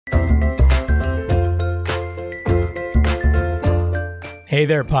Hey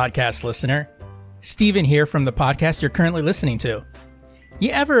there, podcast listener. Steven here from the podcast you're currently listening to. You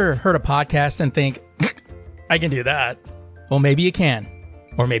ever heard a podcast and think, I can do that? Well, maybe you can.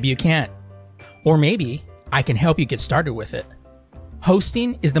 Or maybe you can't. Or maybe I can help you get started with it.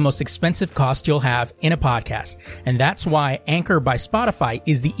 Hosting is the most expensive cost you'll have in a podcast, and that's why Anchor by Spotify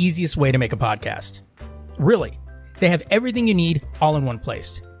is the easiest way to make a podcast. Really, they have everything you need all in one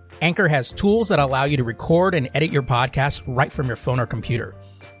place. Anchor has tools that allow you to record and edit your podcast right from your phone or computer.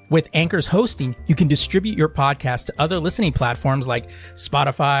 With Anchor's hosting, you can distribute your podcast to other listening platforms like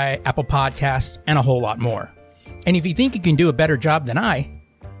Spotify, Apple Podcasts, and a whole lot more. And if you think you can do a better job than I,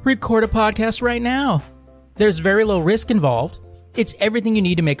 record a podcast right now. There's very low risk involved. It's everything you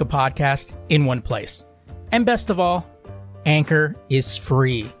need to make a podcast in one place. And best of all, Anchor is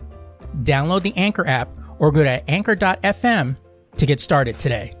free. Download the Anchor app or go to anchor.fm to get started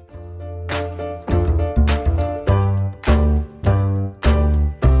today.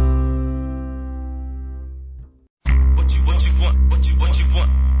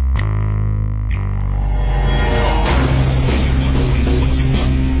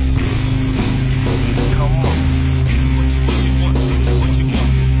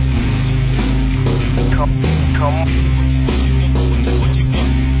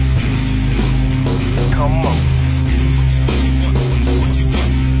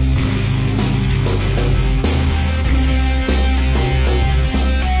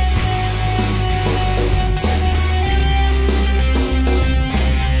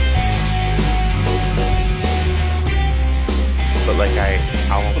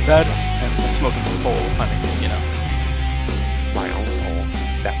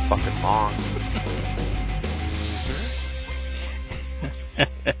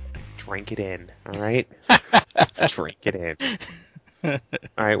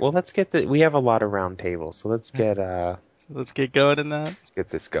 We have a lot of round tables, so let's get going in that. Let's get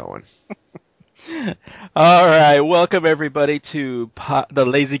this going. All right, welcome everybody to the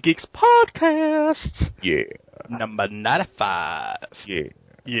Lazy Geeks podcast. Yeah, number 95.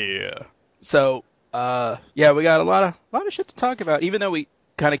 Yeah. So, we got a lot of shit to talk about. Even though we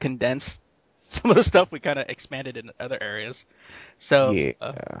kind of condensed some of the stuff, we kind of expanded in other areas. So,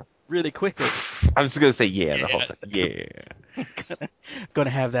 really quickly. I was going to say the whole time. Yeah. Gonna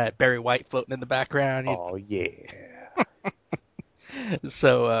have that Barry White floating in the background. Oh, yeah.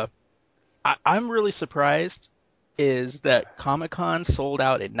 So, I'm really surprised is that Comic-Con sold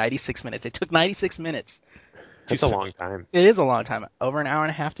out in 96 minutes. It took 96 minutes. That's a long time. It is a long time. Over an hour and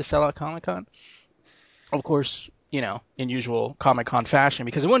a half to sell out Comic-Con. Of course, in usual Comic-Con fashion,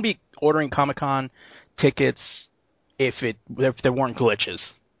 because it wouldn't be ordering Comic-Con tickets if there weren't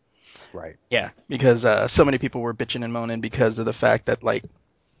glitches. Right. Yeah, because so many people were bitching and moaning because of the fact that, like,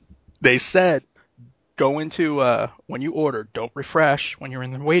 they said, go into, when you order, don't refresh when you're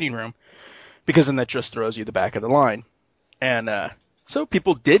in the waiting room, because then that just throws you the back of the line. And so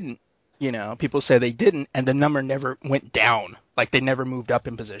people didn't, people say they didn't, and the number never went down. Like, they never moved up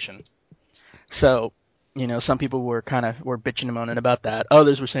in position. So, some people were bitching and moaning about that.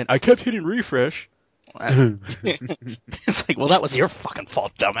 Others were saying, I kept hitting refresh. It's like, well, that was your fucking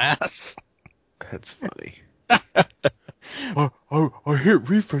fault, dumbass. That's funny. I hit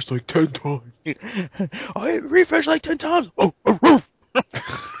refresh like 10 times. I hit refresh like 10 times. Oh.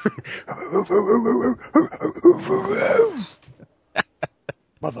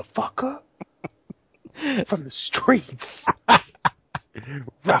 Motherfucker. From the streets.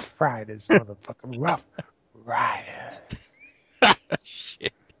 Rough Riders, motherfucker. Rough Riders.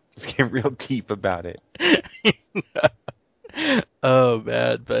 Shit. Just get real deep about it. Oh,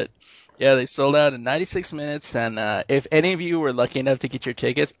 man. But, yeah, they sold out in 96 minutes. And if any of you were lucky enough to get your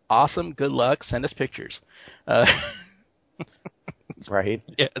tickets, awesome. Good luck. Send us pictures. Right?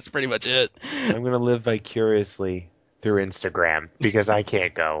 Yeah, that's pretty much it. I'm going to live vicariously through Instagram because I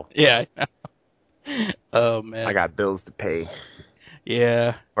can't go. Yeah. Oh, man. I got bills to pay.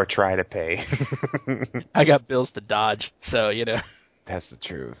 Yeah. Or try to pay. I got bills to dodge. So, That's the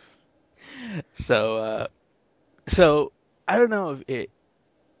truth. So I don't know if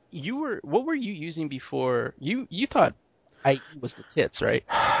what were you using before? You thought I was the tits, right?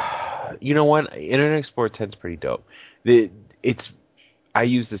 You know what? Internet Explorer 10's pretty dope. I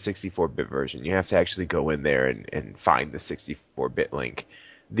use the 64-bit version. You have to actually go in there and find the 64-bit link.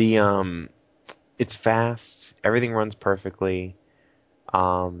 It's fast. Everything runs perfectly.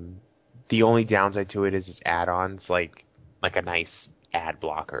 The only downside to it is its add-ons, like a nice ad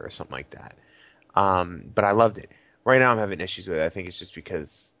blocker or something like that. But I loved it. Right now I'm having issues with it. I think it's just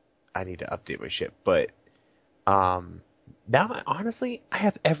because I need to update my shit. But now, honestly, I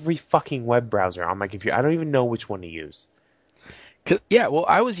have every fucking web browser on my computer. I don't even know which one to use. Yeah, well,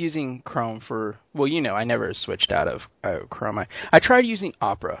 I was using Chrome for, well, I never switched out of Chrome. I tried using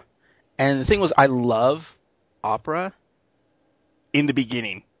Opera, and the thing was, I love Opera in the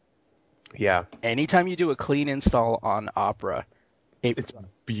beginning. Yeah. Anytime you do a clean install on Opera, it's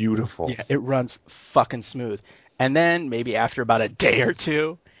beautiful. Yeah, it runs fucking smooth. And then maybe after about a day or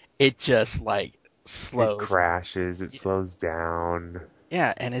two, it just like slows. It crashes. It slows down.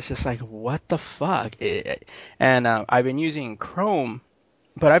 Yeah, and it's just like, what the fuck? And I've been using Chrome,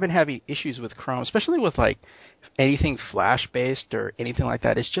 but I've been having issues with Chrome, especially with like anything Flash based or anything like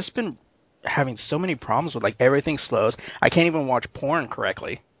that. It's just been having so many problems with like everything slows. I can't even watch porn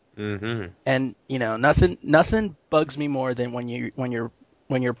correctly. Mm-hmm. And nothing bugs me more than when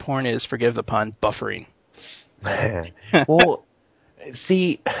your porn is, forgive the pun, buffering. Well,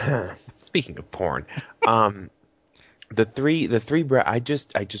 see, speaking of porn, I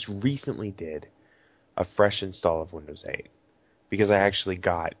just recently did a fresh install of Windows 8 because I actually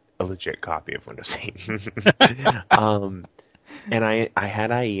got a legit copy of Windows 8. And I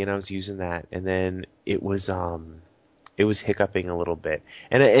had IE and I was using that, and then it was hiccuping a little bit,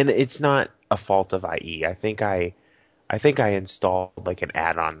 and it's not a fault of IE. I think I installed like an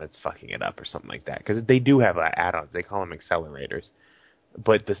add-on that's fucking it up or something like that, because they do have add-ons. They call them accelerators,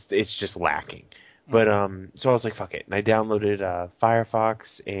 but it's just lacking. But so I was like, fuck it, and I downloaded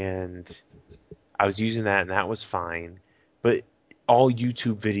Firefox, and I was using that, and that was fine. But all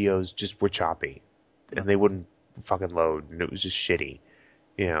YouTube videos just were choppy, and they wouldn't fucking load, and it was just shitty,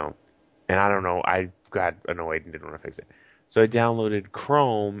 And I don't know, I got annoyed and didn't want to fix it. So I downloaded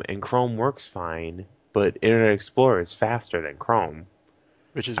Chrome, and Chrome works fine, but Internet Explorer is faster than Chrome.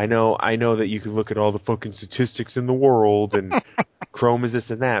 Which is I know that you can look at all the fucking statistics in the world, and Chrome is this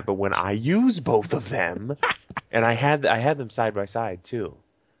and that, but when I use both of them, and I had them side by side too,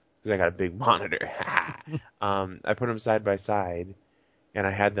 because I got a big monitor. I put them side by side, and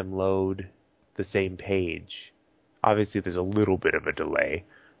I had them load the same page. Obviously, there's a little bit of a delay.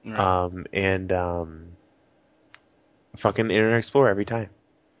 Right. Fucking Internet Explorer every time.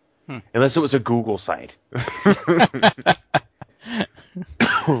 Unless it was a Google site.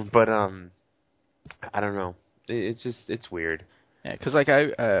 But, I don't know. It's weird. Yeah, because I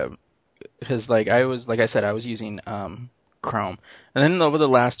was using Chrome, and then over the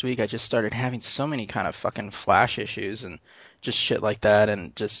last week I just started having so many kind of fucking Flash issues and just shit like that,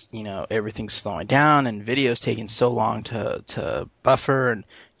 and just everything's slowing down, and videos taking so long to buffer, and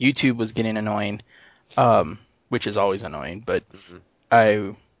YouTube was getting annoying, which is always annoying. But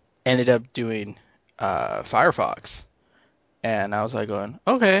I ended up doing Firefox, and I was like going,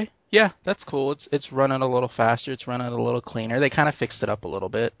 okay, yeah, that's cool. It's running a little faster. It's running a little cleaner. They kind of fixed it up a little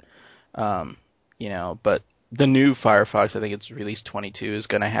bit, But the new Firefox, I think it's release 22, is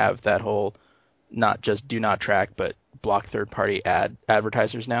going to have that whole not just do not track, but block third-party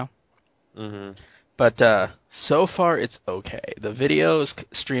advertisers now. Mm-hmm. But so far it's okay. The video is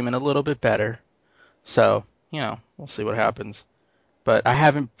streaming a little bit better, so we'll see what happens. But I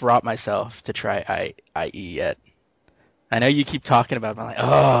haven't brought myself to try IE yet. I know you keep talking about it, but I'm like,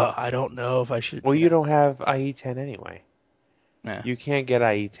 I don't know if I should. Well, you don't have IE10 anyway. Yeah. You can't get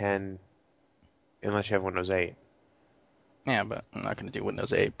IE10 unless you have Windows 8. Yeah, but I'm not going to do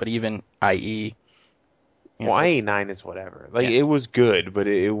Windows 8. But even IE. Well, IE9 is whatever. It was good, but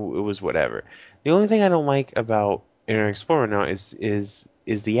it was whatever. The only thing I don't like about Internet Explorer now is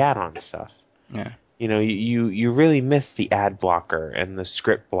the add-on stuff. Yeah. You really miss the ad blocker and the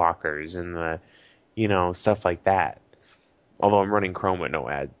script blockers and the stuff like that. Although I'm running Chrome with no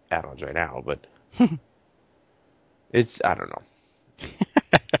add-ons right now, but I don't know.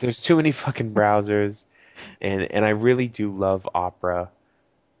 There's too many fucking browsers, and I really do love Opera,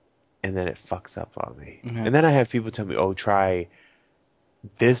 and then it fucks up on me. Mm-hmm. And then I have people tell me, oh, try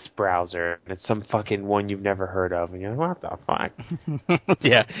this browser, and it's some fucking one you've never heard of, and you're like, what the fuck?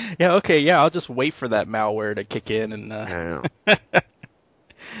 Yeah, okay, yeah, I'll just wait for that malware to kick in, and I know.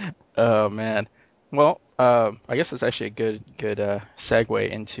 Oh, man. Well, I guess that's actually a good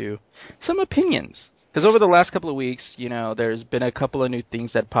segue into some opinions. Because over the last couple of weeks, there's been a couple of new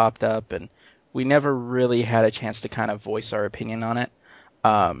things that popped up, and we never really had a chance to kind of voice our opinion on it.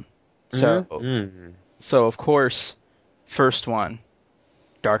 So of course, first one,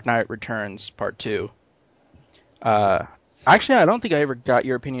 Dark Knight Returns Part 2. Actually, I don't think I ever got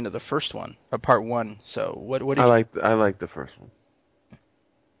your opinion of the first one, of Part 1. So what did you... I like the first one.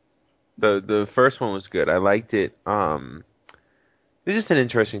 The first one was good. I liked it. It was just an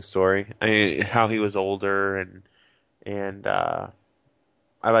interesting story. I mean, how he was older, and I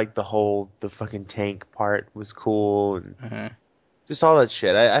liked the fucking tank part was cool, and just all that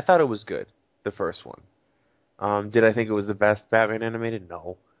shit. I thought it was good, the first one. Did I think it was the best Batman animated?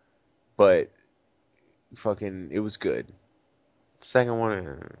 No. But fucking, it was good. Second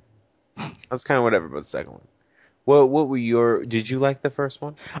one, I was kind of whatever about the second one. What were your? Did you like the first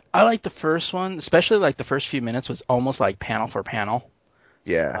one? I liked the first one, especially like the first few minutes was almost like panel for panel.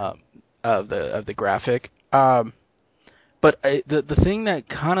 Yeah. Of the graphic. But the thing that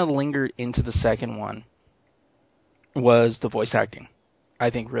kind of lingered into the second one was the voice acting. I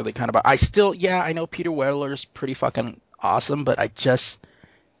think really kind of. I know Peter Weller's pretty fucking awesome, but I just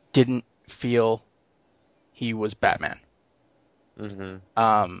didn't feel he was Batman. Mm-hmm.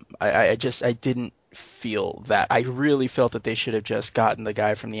 I didn't feel that. I really felt that they should have just gotten the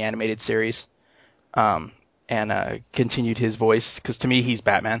guy from the animated series, and continued his voice, because to me he's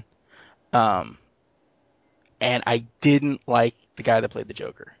Batman. And I didn't like the guy that played the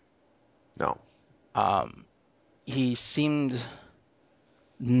Joker. No. He seemed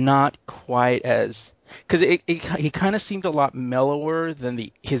not quite as, because he kind of seemed a lot mellower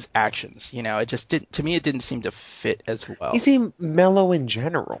than his actions. You know, it just didn't, to me it didn't seem to fit as well. He seemed mellow in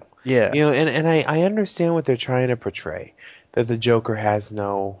general. Yeah. You know, and I understand what they're trying to portray, that the Joker has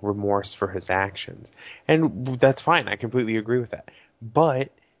no remorse for his actions. And that's fine. I completely agree with that.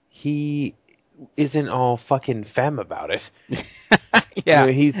 But he isn't all fucking femme about it. Yeah.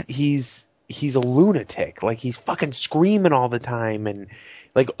 You know, he's a lunatic. Like, he's fucking screaming all the time and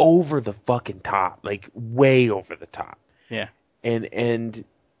like over the fucking top, like way over the top. Yeah. And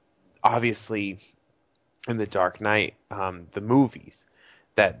obviously in The Dark Knight, the movies,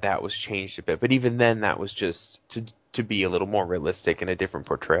 that was changed a bit. But even then, that was just to be a little more realistic and a different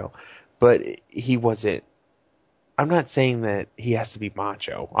portrayal. But he wasn't. I'm not saying that he has to be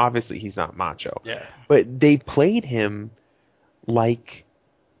macho. Obviously, he's not macho. Yeah. But they played him like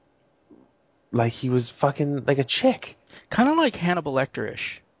he was fucking like a chick. Kind of like Hannibal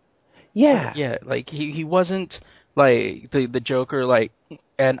Lecter-ish. Yeah. Yeah, like he wasn't like the Joker, like,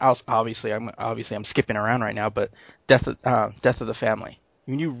 and obviously I'm skipping around right now, but Death of the Family.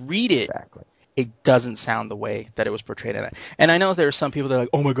 When you read it, Exactly. it doesn't sound the way that it was portrayed in it. And I know there are some people that are like,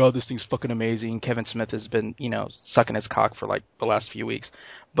 oh my god, this thing's fucking amazing. Kevin Smith has been, sucking his cock for like the last few weeks,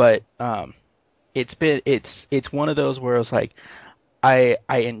 but it's one of those where it's like, I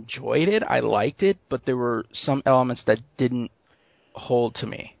enjoyed it, I liked it, but there were some elements that didn't hold to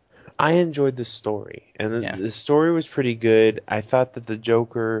me. I enjoyed the story, and the story was pretty good. I thought that the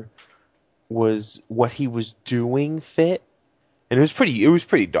Joker was what he was doing fit, and it was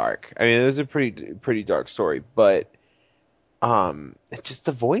pretty dark. I mean, it was a pretty dark story, but just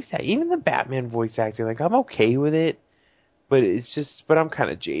the voice acting, even the Batman voice acting, like, I'm okay with it, but I'm kind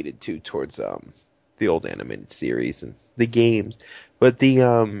of jaded too towards the old animated series and the games. But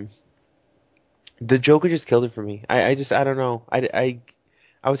the Joker just killed it for me. I don't know.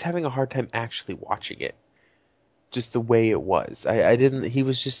 I was having a hard time actually watching it. Just the way it was. He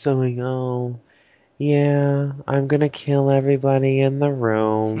was just so like, oh, yeah, I'm gonna kill everybody in the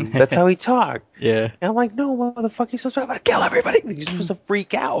room. That's how he talked. Yeah. And I'm like, no, motherfucker, you're supposed to, I'm gonna kill everybody. You're supposed to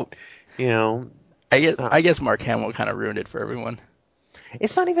freak out. You know? I guess Mark Hamill kind of ruined it for everyone.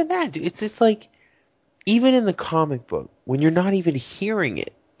 It's not even that, dude. It's just like, even in the comic book, when you're not even hearing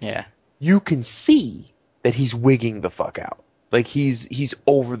it, yeah, you can see that he's wigging the fuck out. Like, he's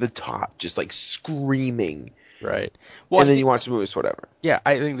over the top, just like screaming. Right. Well, and then you watch the movies, whatever. Yeah,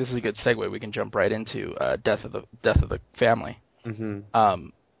 I think this is a good segue. We can jump right into Death of the Family. Mm-hmm.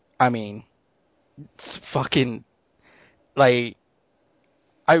 I mean, fucking, like,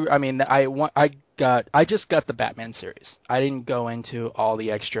 I just got the Batman series. I didn't go into all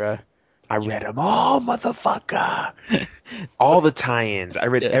the extra. I read them all, motherfucker. All the tie-ins. I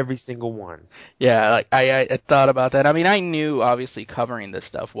read every single one. Yeah, like I thought about that. I mean, I knew, obviously, covering this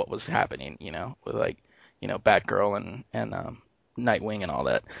stuff, what was happening, with like, Batgirl and Nightwing and all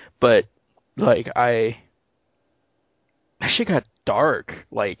that. But like that shit got dark,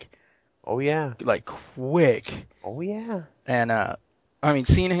 like, oh yeah, like quick. Oh yeah. And I mean,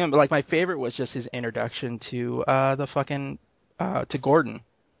 seeing him, like, my favorite was just his introduction to to Gordon.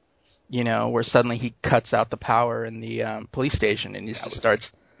 Where suddenly he cuts out the power in the police station and he just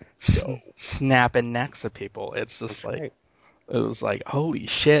starts snapping necks at people. It's just like, it was like, holy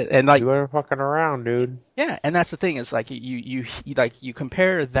shit. And like, you were fucking around, dude. Yeah, and that's the thing, is like you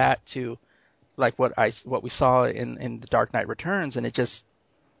compare that to like what we saw in The Dark Knight Returns, and it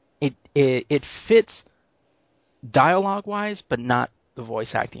fits dialogue wise, but not the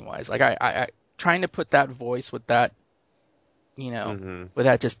voice acting wise. Like I trying to put that voice with that, but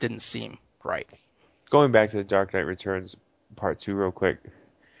that just didn't seem right. Going back to The Dark Knight Returns Part 2 real quick,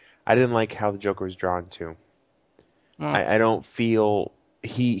 I didn't like how the Joker was drawn too. I don't feel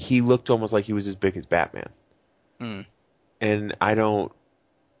he looked almost like he was as big as Batman. And I don't.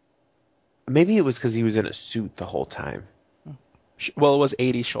 Maybe it was because he was in a suit the whole time. Well, it was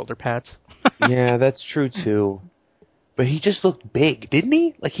 80s shoulder pads. Yeah, that's true too. But he just looked big, didn't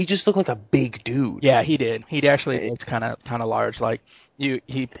he? Like he just looked like a big dude. Yeah, he did. He actually looked kind of large. Like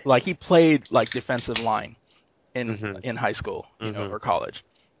he played like defensive line in high school, you know, or college.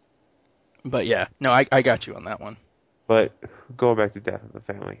 But yeah, no, I got you on that one. But going back to Death of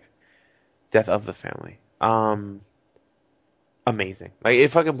the Family. Amazing. Like it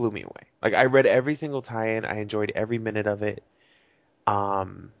fucking blew me away. Like I read every single tie-in. I enjoyed every minute of it.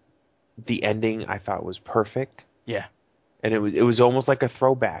 The ending I thought was perfect. Yeah. And it was almost like a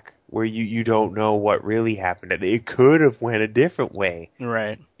throwback where you don't know what really happened. It could have went a different way.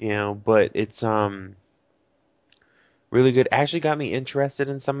 Right. You know, but it's really good. Actually got me interested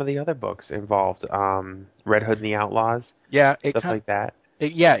in some of the other books involved. Red Hood and the Outlaws. Yeah, stuff like that.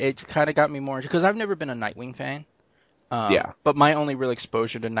 It kind of got me more because I've never been a Nightwing fan. But my only real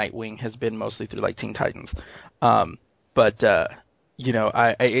exposure to Nightwing has been mostly through like Teen Titans. You know,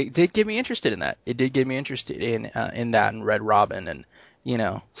 it did get me interested in that. It did get me interested in that and Red Robin and, you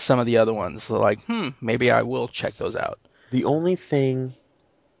know, some of the other ones. So like, maybe I will check those out. The only thing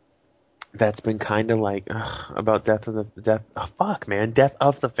that's been kind of like about Death of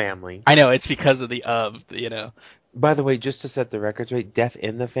the Family. I know, it's because of you know. By the way, just to set the record straight, Death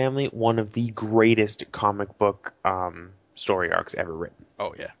in the Family, one of the greatest comic book story arcs ever written.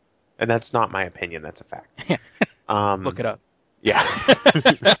 Oh, yeah. And that's not my opinion, that's a fact. Look it up. Yeah.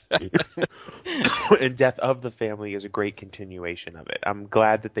 And Death of the Family is a great continuation of it. I'm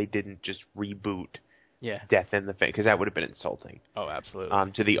glad that they didn't just reboot Death in the Family, because that would have been insulting. Oh,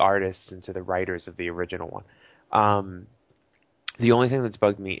 absolutely. To the artists and to the writers of the original one. The only thing that's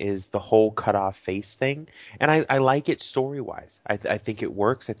bugged me is the whole cut off face thing, and I like it story wise. I think it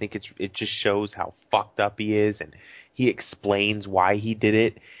works. I think it just shows how fucked up he is, and he explains why he did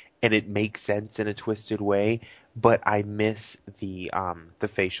it, and it makes sense in a twisted way. But I miss the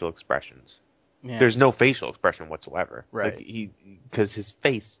facial expressions. Yeah. There's no facial expression whatsoever. Right. Like because his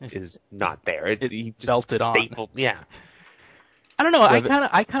face is not there. He just belted on. Stapled, yeah. I don't know.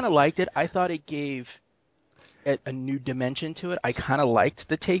 I kind of liked it. I thought it gave a new dimension to it. I kind of liked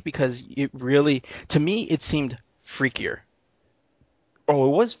the take because it really, to me, it seemed freakier. Oh,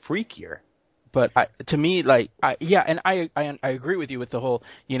 it was freakier. But to me, like, I agree with you with the whole,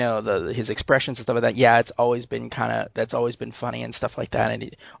 you know, his expressions and stuff like that. Yeah, it's always been that's always been funny and stuff like that,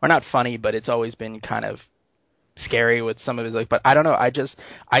 or not funny, but it's always been kind of scary with some of his, like. But I don't know.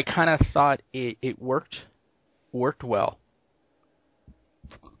 I kind of thought it worked well.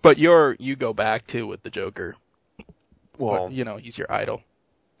 But you go back too with the Joker. Well, but, you know, he's your idol.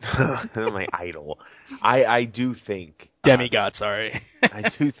 My idol. I do think demigod. Sorry. I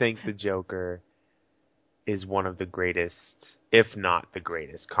do think the Joker is one of the greatest, if not the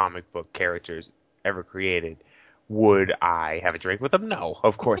greatest, comic book characters ever created. Would I have a drink with him? No,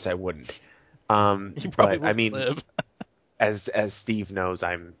 of course I wouldn't. But I mean, live. as Steve knows,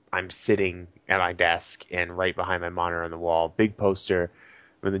 I'm sitting at my desk and right behind my monitor on the wall, big poster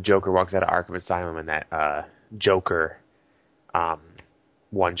when the Joker walks out of Arkham Asylum in that Joker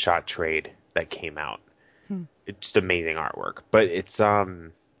one-shot trade that came out. It's just amazing artwork. But it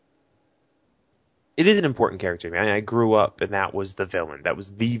is an important character to me. I grew up and that was the villain. That was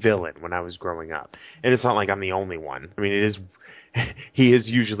the villain when I was growing up. And it's not like I'm the only one. I mean, he is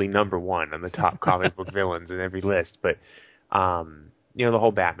usually number one on the top comic book villains in every list. But, you know, the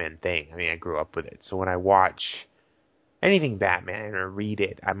whole Batman thing, I mean, I grew up with it. So when I watch anything Batman or read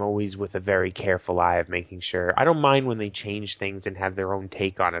it, I'm always with a very careful eye of making sure. I don't mind when they change things and have their own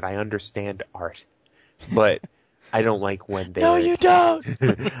take on it. I understand art, but I don't like when they. No, you don't.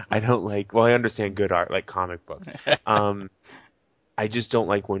 I don't like. Well, I understand good art, like comic books. I just don't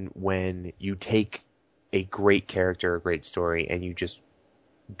like when you take a great character, a great story, and you just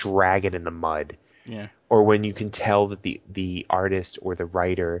drag it in the mud. Yeah. Or when you can tell that the artist or the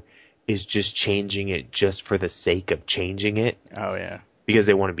writer is just changing it just for the sake of changing it. Oh yeah. Because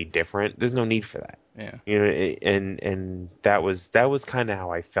they want to be different. There's no need for that. Yeah. You know, and that was kind of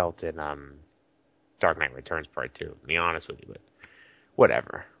how I felt in Dark Knight Returns Part 2. To be honest with you, but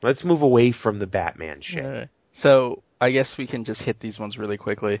whatever. Let's move away from the Batman shit. Right. So I guess we can just hit these ones really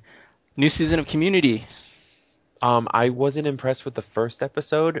quickly. New season of Community. I wasn't impressed with the first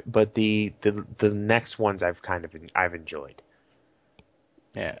episode, but the next ones I've enjoyed.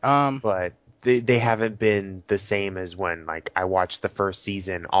 Yeah. But they haven't been the same as when like I watched the first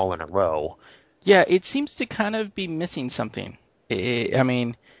season all in a row. Yeah, it seems to kind of be missing something. I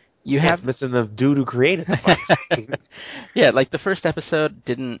mean, You Yeah, have it's missing the dude who created the fucking thing. yeah, like the first episode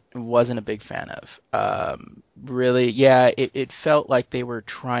wasn't a big fan of. Really, yeah, it felt like they were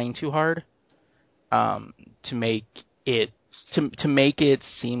trying too hard to make it to make it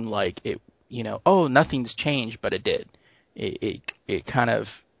seem like it, oh, nothing's changed, but it did. It kind of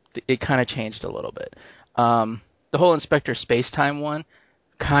changed a little bit. The whole Inspector Spacetime one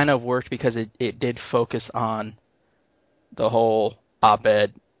kind of worked because it did focus on the whole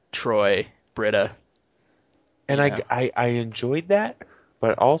Abed, Troy, Britta. And I enjoyed that,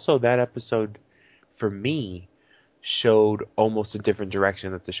 but also that episode, for me, showed almost a different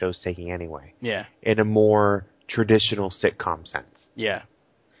direction that the show's taking anyway. Yeah. In a more traditional sitcom sense. Yeah.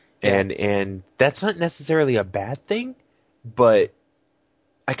 And that's not necessarily a bad thing, but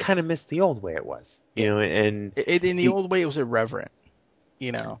I kind of miss the old way it was. And in the old way it was irreverent.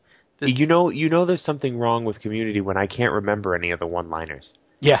 You know there's something wrong with Community when I can't remember any of the one-liners.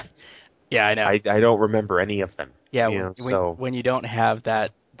 Yeah. Yeah, I know. I don't remember any of them. Yeah, when you don't have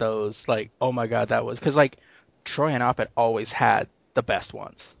those like, oh my god, that was, because like Troy and Oppet always had the best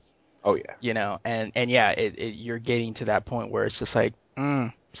ones. Oh yeah. And yeah, you're getting to that point where it's just like,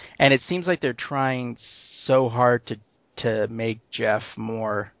 and it seems like they're trying so hard to make Jeff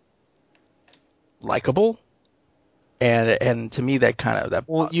more likable. And to me,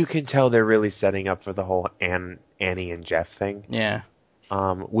 well, you can tell they're really setting up for the whole Annie and Jeff thing. Yeah.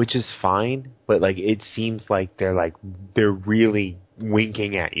 Which is fine, but like it seems like they're really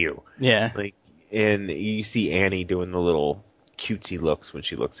winking at you. Yeah. Like, and you see Annie doing the little cutesy looks when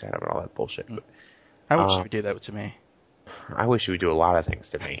she looks at him and all that bullshit. But I wish she would do that to me. I wish she would do a lot of things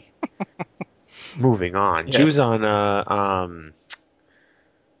to me. Moving on, yeah. She was on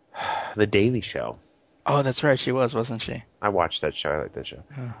The Daily Show. Oh, that's right, she wasn't she? I watched that show. I like that show.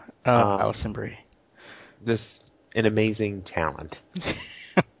 Allison Brie. Just an amazing talent.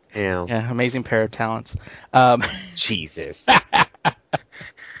 Yeah, amazing pair of talents. Jesus.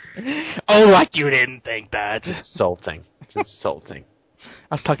 Oh, like you didn't think that. It's insulting. It's insulting.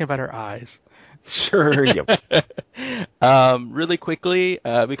 I was talking about her eyes. Sure. Yep. Really quickly,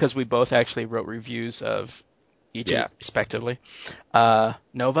 because we both actually wrote reviews of each respectively.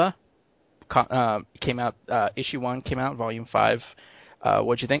 Nova came out, issue 1 came out, volume 5.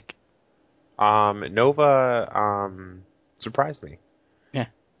 What'd you think? Nova surprised me. Yeah.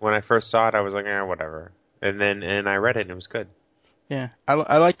 When I first saw it, I was like, whatever. And I read it, and it was good. Yeah,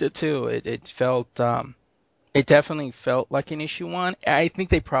 I liked it too. It felt, it definitely felt like an issue 1. I think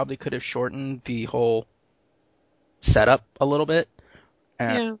they probably could have shortened the whole setup a little bit.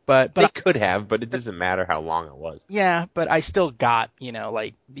 Yeah, but they could have, but it doesn't matter how long it was. Yeah, but I still got,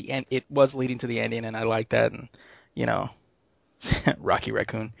 like the end. It was leading to the ending, and I like that. And Rocky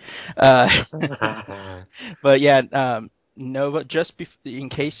Raccoon. But yeah, Nova. Just in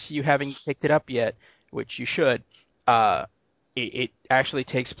case you haven't picked it up yet, which you should, it actually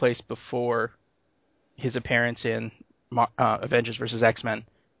takes place before his appearance in Avengers vs. X-Men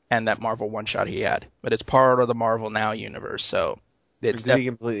and that Marvel one-shot he had. But it's part of the Marvel Now universe, so. To be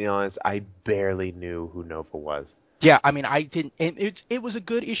completely honest, I barely knew who Nova was. Yeah, I mean, I didn't. And it was a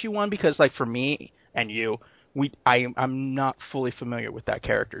good issue 1 because, like, for me and you, I'm not fully familiar with that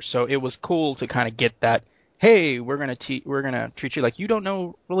character, so it was cool to kind of get that. Hey, we're gonna treat you like you don't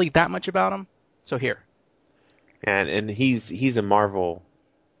know really that much about him. So here. And he's a Marvel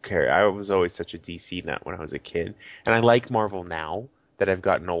character. I was always such a DC nut when I was a kid, and I like Marvel now that I've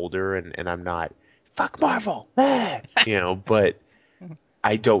gotten older, and I'm not fuck Marvel, but.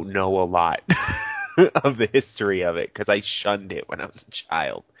 I don't know a lot of the history of it because I shunned it when I was a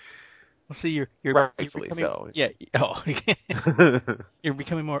child. Well, see, you're rightfully becoming, so. Yeah. Oh, you're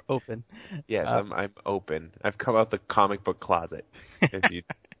becoming more open. Yes, I'm open. I've come out the comic book closet,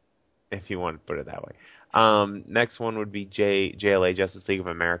 if you want to put it that way. Next one would be JLA, Justice League of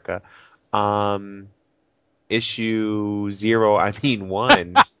America. Issue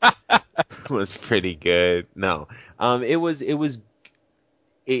 1 was pretty good. No,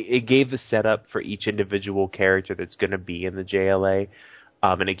 it gave the setup for each individual character that's going to be in the JLA,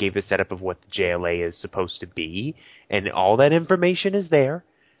 and it gave the setup of what the JLA is supposed to be, and all that information is there,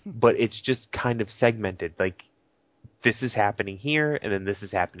 but it's just kind of segmented. Like, this is happening here, and then this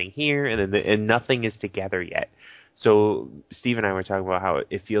is happening here, and then and nothing is together yet. So Steve and I were talking about how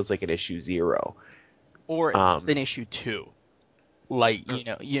it feels like an issue 0, or it's an issue 2. Like,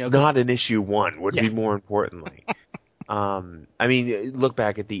 not an issue 1 would be more importantly. I mean, look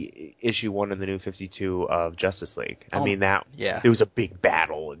back at the issue 1 in the New 52 of Justice League. I mean, there was a big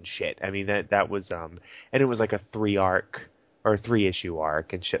battle and shit. I mean, that was, and it was like a 3-issue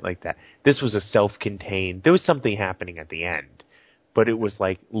arc and shit like that. This was a self-contained, there was something happening at the end, but it was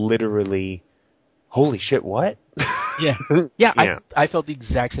like literally, holy shit, what? Yeah. Yeah. I felt the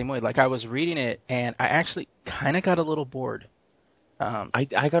exact same way. Like I was reading it and I actually kind of got a little bored.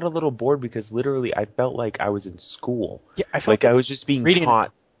 I got a little bored because literally I felt like I was in school. Yeah, I felt like I was just being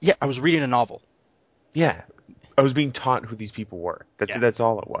taught. Yeah, I was reading a novel. Yeah, I was being taught who these people were. That's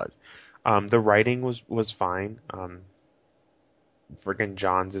all it was. The writing was fine. Friggin'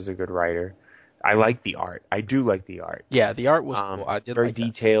 Johns is a good writer. I like the art. I do like the art. Yeah, the art was cool. I did very like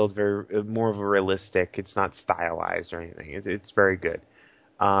detailed, very more of a realistic. It's not stylized or anything. It's very good.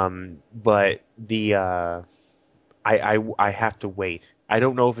 But the I have to wait. I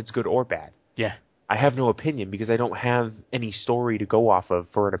don't know if it's good or bad. Yeah. I have no opinion because I don't have any story to go off of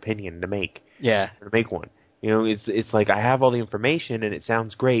for an opinion to make. Yeah. Or to make one. You know, it's like I have all the information and it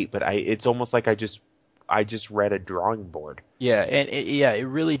sounds great, but it's almost like I just read a drawing board. Yeah, and it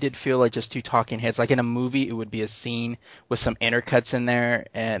really did feel like just two talking heads. Like in a movie, it would be a scene with some intercuts in there,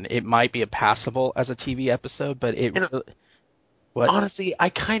 and it might be passable as a TV episode, but what? Honestly, I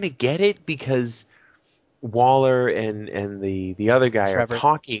kind of get it because Waller and the other guy Trevor. are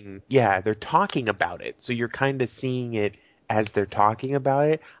talking. Yeah, they're talking about it, so you're kind of seeing it as they're talking about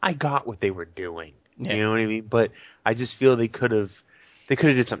it. I got what they were doing. Yeah. You know what I mean? But I just feel they could have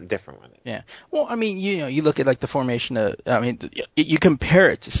did something different with it. Yeah. Well, I mean, you look at like the formation of, I mean, you compare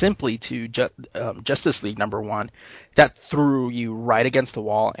it simply to Justice League #1, that threw you right against the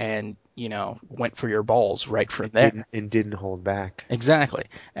wall and, went for your balls right from there. Didn't hold back. Exactly.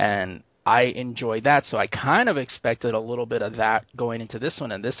 And I enjoyed that, so I kind of expected a little bit of that going into this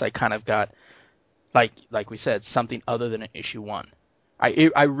one, and this I kind of got, like we said, something other than an issue 1.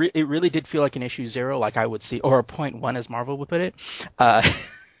 It really did feel like an issue 0, like I would see, or a point 1 as Marvel would put it.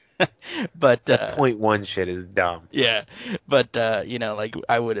 But point 1 shit is dumb. Yeah, but like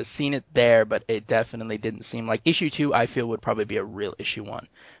I would have seen it there, but it definitely didn't seem like issue 2. I feel would probably be a real issue 1.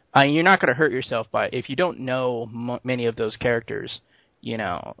 You're not going to hurt yourself by if you don't know many of those characters.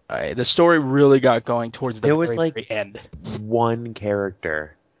 The story really got going towards the very end. One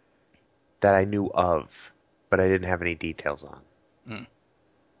character that I knew of, but I didn't have any details on.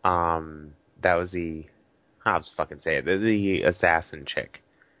 That was I'll just fucking say it, the assassin chick.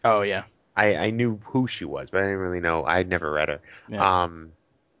 Oh yeah. I knew who she was, but I didn't really know. I'd never read her. Yeah.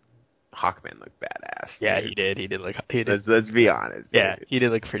 Hawkman looked badass. Yeah, dude. He did. Let's be honest. Yeah, dude. he did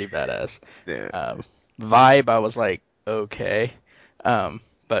look pretty badass. Yeah. Vibe, I was like, okay.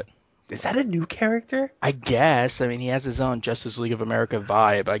 But is that a new character? I guess. I mean, he has his own Justice League of America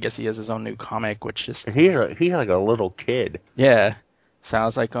vibe. I guess he has his own new comic, which is... He's like a little kid. Yeah.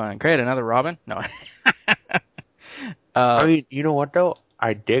 Sounds like going, great, another Robin? No. I mean, you know what, though?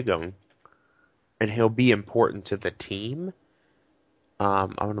 I dig him. And he'll be important to the team.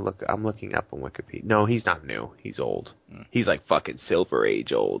 I'm looking up on Wikipedia. No, he's not new. He's old. He's like fucking Silver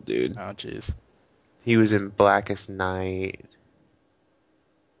Age old, dude. Oh, jeez. He was in Blackest Night...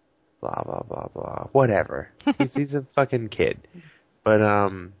 Blah, blah, blah, blah. Whatever. He's a fucking kid. But,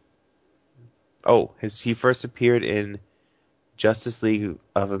 he first appeared in Justice League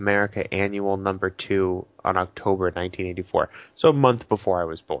of America Annual #2 on October 1984. So a month before I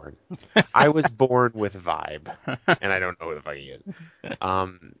was born. I was born with Vibe. And I don't know who the fuck he is.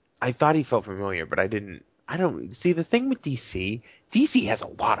 I thought he felt familiar, but I don't... See, the thing with DC has a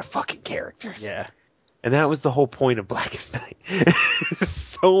lot of fucking characters. Yeah. And that was the whole point of Blackest Night.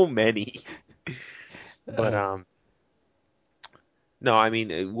 So many. But, no, I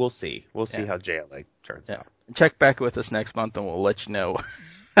mean, we'll see. We'll see how JLA turns out. Check back with us next month and we'll let you know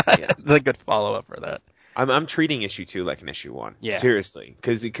the good follow-up for that. I'm treating issue 2 like an issue 1. Yeah. Seriously.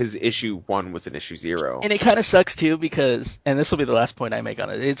 Because issue 1 was an issue 0. And it kind of sucks, too, because, and this will be the last point I make on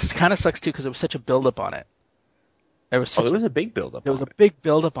it, it kind of sucks, too, because there was such a build-up on it. There was a big build-up. There was a big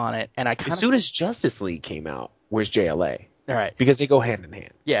build-up on it, and as soon as Justice League came out, where's JLA? All right, because they go hand in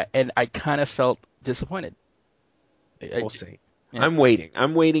hand. Yeah, and I kind of felt disappointed. We'll see. Yeah. I'm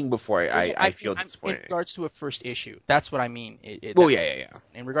waiting before I feel disappointed. In regards to a first issue, that's what I mean. Yeah.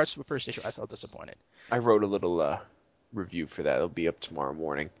 In regards to a first issue, I felt disappointed. I wrote a little review for that. It'll be up tomorrow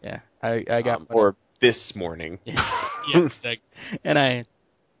morning. Yeah, I got or this morning. Yeah, exactly. And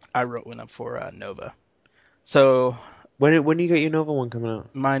I wrote one up for Nova. So when do you get your Nova one coming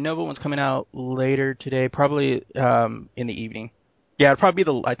out? My Nova one's coming out later today, probably in the evening. Yeah, it'll probably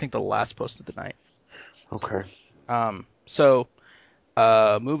be I think the last post of the night. Okay. So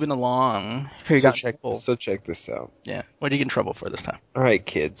moving along. So check this out. Yeah. What did you get in trouble for this time? All right,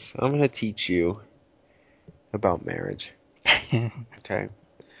 kids. I'm going to teach you about marriage. Okay.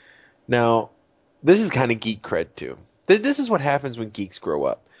 Now, this is kind of geek cred too. This is what happens when geeks grow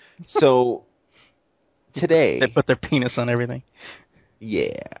up. So today they put their penis on everything.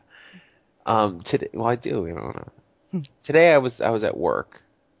 Yeah. Today, well, I do. Today I was at work,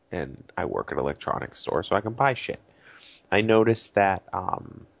 and I work at an electronics store, so I can buy shit. I noticed that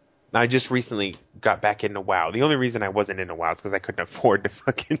I just recently got back into WoW. The only reason I wasn't into WoW is because I couldn't afford the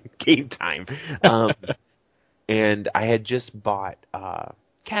fucking game time. And I had just bought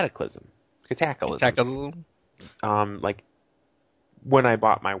Cataclysm. Like when I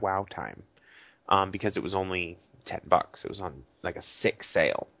bought my WoW time, because it was only $10. It was on like a 6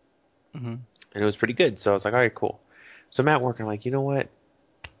 sale. Mm-hmm. And it was pretty good. So I was like, all right, cool. So I'm at work and I'm like, you know what?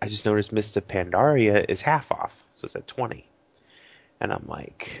 I just noticed Mists of Pandaria is half off. So it's at 20. And I'm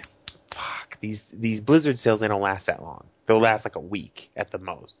like, fuck, these Blizzard sales, they don't last that long. They'll last like a week at the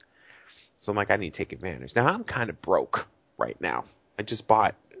most. So I'm like, I need to take advantage. Now I'm kind of broke right now. I just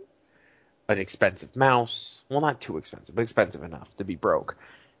bought an expensive mouse. Well, not too expensive, but expensive enough to be broke.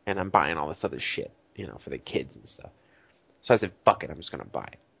 And I'm buying all this other shit, for the kids and stuff. So I said, fuck it, I'm just going to buy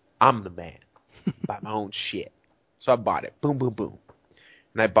it. I'm the man. Buy my own shit. So I bought it. Boom, boom, boom.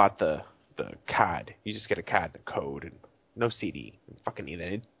 And I bought the COD. You just get a COD and a code and no CD. I fucking need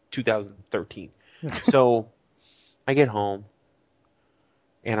that in 2013. So I get home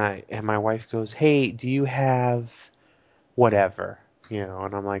and my wife goes, hey, do you have whatever?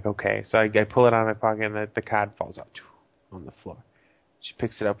 And I'm like, okay. So I pull it out of my pocket and the COD falls out on the floor. She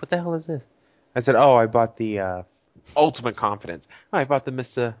picks it up. What the hell is this? I said, oh, I bought the Ultimate Confidence. Oh, I bought the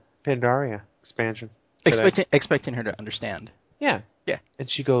Mr. Pandaria expansion. Expecting her to understand. Yeah. Yeah. And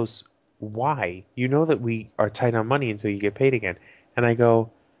she goes, why? You know that we are tight on money until you get paid again. And I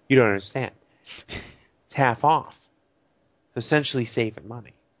go, you don't understand. It's half off. Essentially saving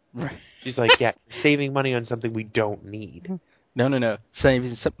money. Right. She's like, yeah, you're saving money on something we don't need. No.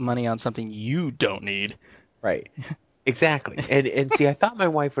 Saving some money on something you don't need. Right. Exactly. And see, I thought my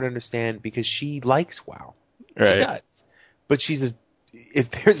wife would understand because she likes WoW. Right. She does. But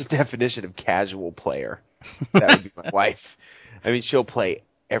if there's a definition of casual player, that would be my wife. I mean, she'll play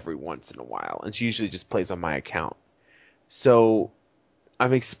every once in a while, and she usually just plays on my account. So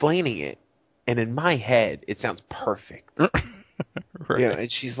I'm explaining it, and in my head, it sounds perfect. Right.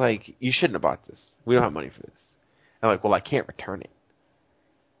 And she's like, you shouldn't have bought this. We don't have money for this. I'm like, well, I can't return it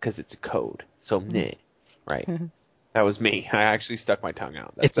because it's a code. So, meh. Right. That was me. I actually stuck my tongue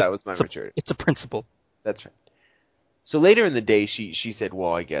out. That was my maturity. It's a principle. That's right. So later in the day, she said,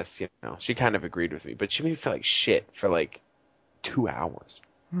 well, I guess, she kind of agreed with me. But she made me feel like shit for like 2 hours.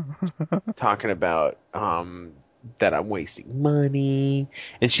 Talking about that I'm wasting money.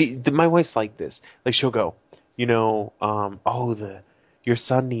 And my wife's like this. Like, she'll go, your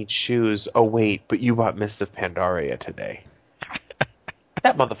son needs shoes. Oh, wait, but you bought Mist of Pandaria today.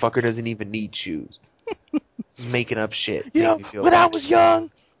 That motherfucker doesn't even need shoes. He's making up shit. When I was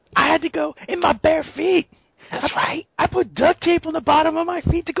young, I had to go in my bare feet. That's right. I put duct tape on the bottom of my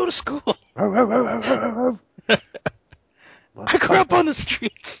feet to go to school. I grew up on the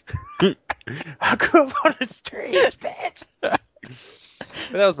streets. I grew up on the streets, bitch. But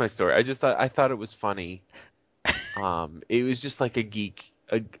that was my story. I thought it was funny. It was just like a geek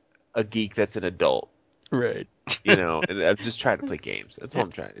that's an adult. Right. And I'm just trying to play games. That's all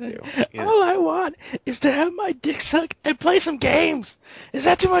I'm trying to do. All I want is to have my dick sucked and play some games. Is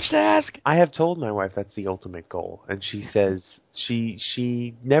that too much to ask? I have told my wife that's the ultimate goal, and she says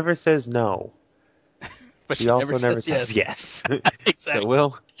she never says no, but she also never says yes. Exactly.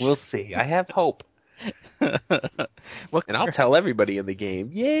 So we'll see. I have hope, and I'll tell everybody in the game,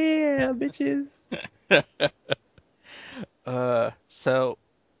 yeah, bitches. So.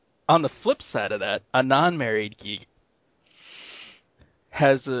 On the flip side of that, a non-married geek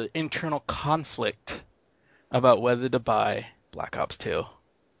has an internal conflict about whether to buy Black Ops 2.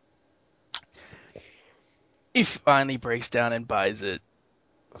 He finally breaks down and buys it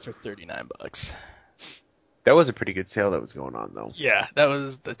for $39. That was a pretty good sale that was going on, though. Yeah, that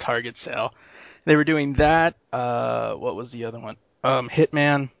was the Target sale. They were doing that. What was the other one?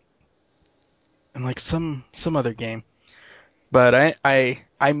 Hitman, and like some other game. But I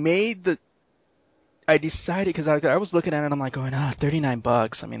decided, because I was looking at it and I'm like going,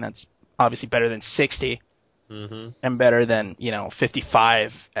 $39. I mean, that's obviously better than 60 and better than,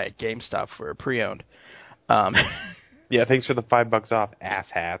 55 at GameStop for a pre-owned. Yeah, thanks for the $5 off, ass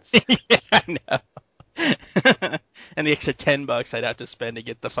hats. Yeah, I know. And the extra $10 I'd have to spend to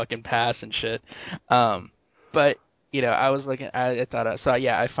get the fucking pass and shit. But I was looking. I thought so.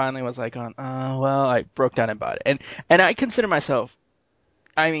 Yeah, I finally was like, I broke down and bought it, and I consider myself.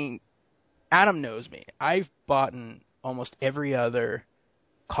 I mean, Adam knows me. I've bought almost every other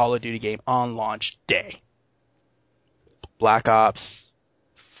Call of Duty game on launch day. Black Ops,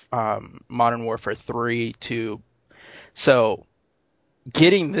 Modern Warfare 3, 2. So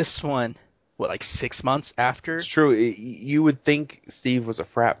getting this one, like 6 months after? It's true. You would think Steve was a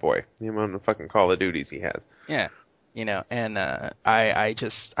frat boy. The amount of fucking Call of Duties he has. Yeah. And I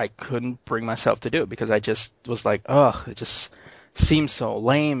couldn't bring myself to do it because I just was like, ugh, it just seems so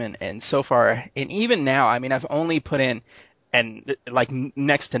lame and so far. And even now, I mean, I've only put in, and like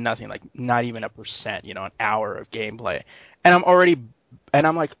next to nothing, like not even 1%, an hour of gameplay. And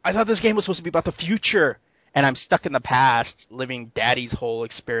I'm like, I thought this game was supposed to be about the future. And I'm stuck in the past, living Daddy's whole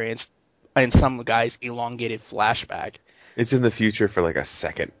experience in some guy's elongated flashback. It's in the future for like a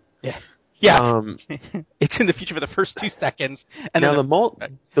second. Yeah. Yeah, it's in the future for the first 2 seconds. And now then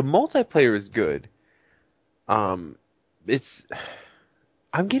the multiplayer is good. I'm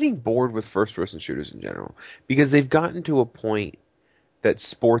getting bored with first-person shooters in general because they've gotten to a point that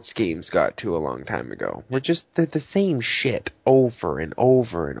sports games got to a long time ago. They're the same shit over and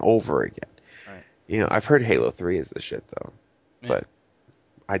over and over again. Right. I've heard Halo 3 is the shit though, but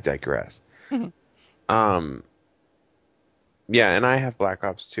I digress. Yeah, and I have Black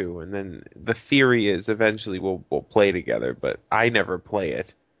Ops 2, and then the theory is eventually we'll play together, but I never play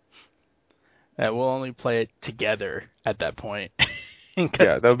it. We'll only play it together at that point.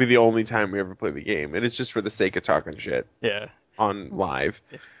 Yeah, that'll be the only time we ever play the game, and it's just for the sake of talking shit. Yeah. On live.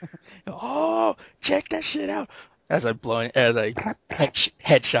 Oh, check that shit out! As I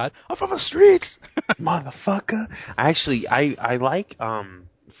headshot off of the streets, motherfucker. Actually, I like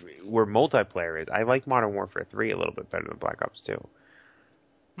where multiplayer is. I like Modern Warfare 3 a little bit better than Black Ops 2.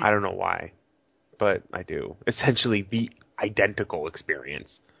 I don't know why, but I do. Essentially, the identical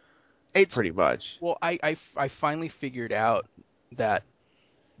experience. It's pretty much. Well, I finally figured out that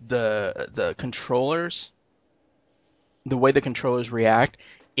the controllers, the way the controllers react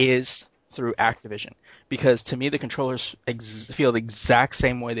is through Activision. Because to me, the controllers feel the exact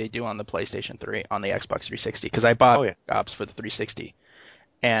same way they do on the PlayStation 3, on the Xbox 360. Because I bought Ops for the 360.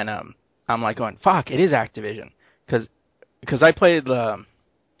 And I'm like going, fuck, it is Activision. Because I played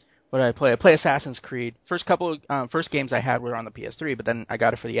what did I play? I play Assassin's Creed. First games I had were on the PS3, but then I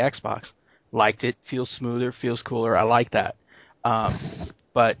got it for the Xbox. Liked it. Feels smoother. Feels cooler. I like that. And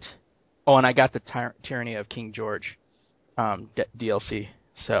I got the Tyranny of King George DLC.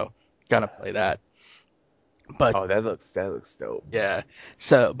 So gonna play that. But that looks dope. Yeah.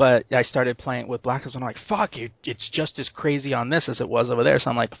 So, but I started playing with Black Ops, and I'm like, fuck, it's just as crazy on this as it was over there. So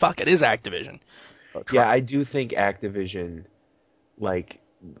I'm like, fuck, it is Activision. Yeah, I do think Activision,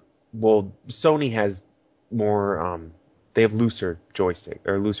 Sony has more. They have looser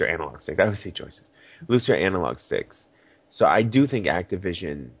analog sticks. I would say joysticks, looser analog sticks. So I do think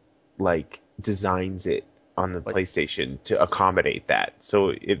Activision designs it on the PlayStation to accommodate that, so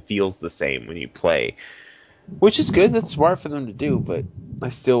it feels the same when you play. Which is good. That's smart for them to do, but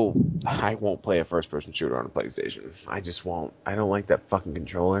I won't play a first-person shooter on a PlayStation. I just won't. I don't like that fucking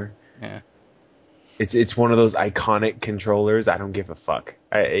controller. Yeah. It's one of those iconic controllers. I don't give a fuck.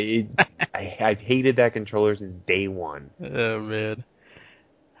 I've hated that controller since day one. Oh, man.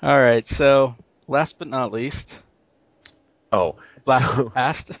 All right, so last but not least. Oh.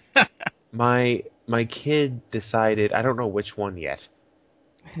 Last. My kid decided, I don't know which one yet.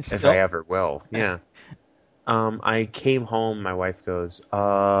 If I ever will. Yeah. I came home, my wife goes,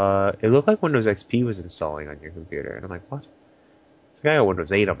 it looked like Windows XP was installing on your computer. And I'm like, what? I got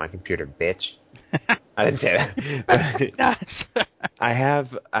Windows 8 on my computer, bitch. I didn't say that. I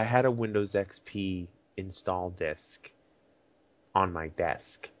had a Windows XP install disk on my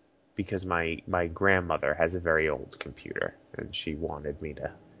desk because my grandmother has a very old computer and she wanted me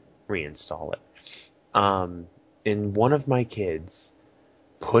to reinstall it. And one of my kids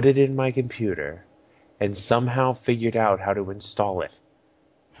put it in my computer and somehow figured out how to install it.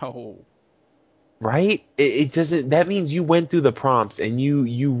 Oh. Right? It doesn't. That means you went through the prompts and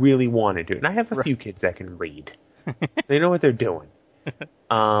you really wanted to. And I have a few kids that can read. They know what they're doing.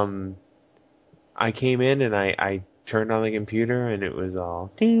 I came in and I turned on the computer and it was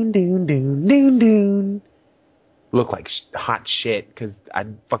all doon doon doon doon doon. Looked like hot shit because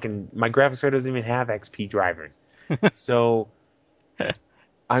my graphics card doesn't even have XP drivers. So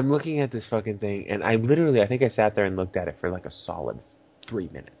I'm looking at this fucking thing and I think I sat there and looked at it for like a solid 3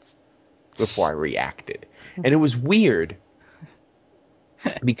 minutes before I reacted. And it was weird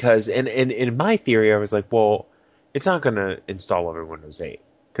because, and in my theory, I was like, well, it's not going to install over Windows 8.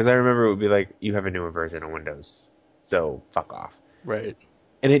 Because I remember it would be like, you have a newer version of Windows, so fuck off. Right.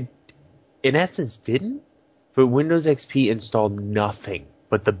 And it, in essence, didn't. But Windows XP installed nothing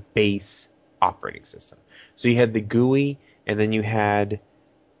but the base operating system. So you had the GUI, and then you had,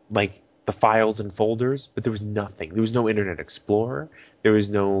 like, the files and folders, but there was nothing. There was no Internet Explorer. There was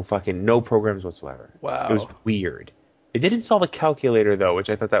no programs whatsoever. Wow. It was weird. It did install the calculator, though, which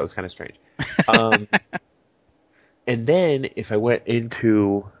I thought that was kind of strange. And then, if I went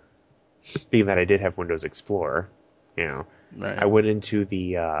into, being that I did have Windows Explorer, right. I went into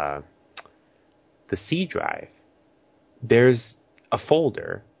the C drive. There's a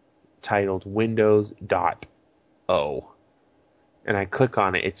folder titled Windows.O. And I click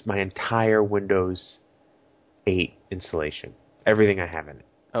on it. It's my entire Windows 8 installation. Everything I have in it.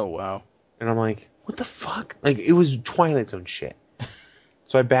 Oh, wow. And I'm like, what the fuck? Like, it was Twilight Zone shit.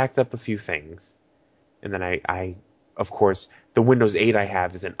 So I backed up a few things. And then I, of course, the Windows 8 I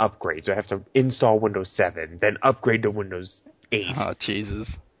have is an upgrade. So I have to install Windows 7, then upgrade to Windows 8. Oh,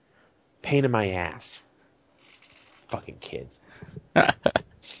 Jesus. Pain in my ass. Fucking kids.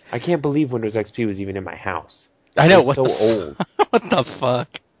 I can't believe Windows XP was even in my house. I know. It's so old. What the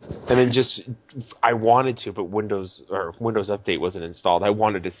fuck? And then I wanted to, but Windows Update wasn't installed. I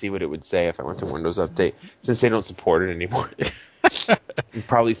wanted to see what it would say if I went to Windows Update, since they don't support it anymore. You'd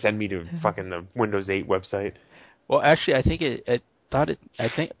probably send me to fucking the Windows 8 website. Well, actually, I think it thought it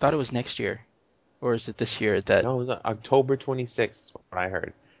was next year, or is it this year? That No, it was October 26th. What I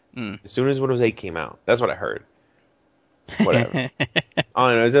heard. Mm. As soon as Windows 8 came out, that's what I heard. Whatever.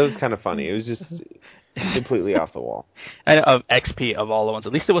 I don't know. That was kind of funny. It was just completely off the wall. I know, of XP of all the ones.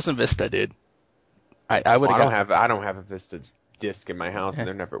 At least it wasn't Vista, dude. I would. I don't have a Vista disk in my house, and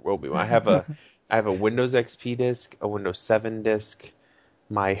there never will be. I have a Windows XP disk, a Windows 7 disk,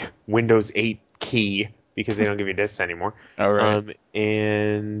 my Windows 8 key because they don't give you disks anymore. All right.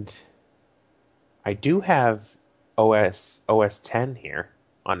 And I do have OS 10 here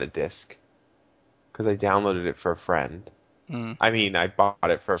on a disk because I downloaded it for a friend. Mm. I mean, I bought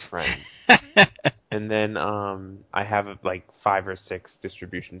it for a friend. And then I have like 5 or 6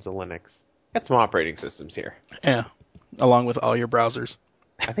 distributions of Linux. Got some operating systems here. Yeah, along with all your browsers.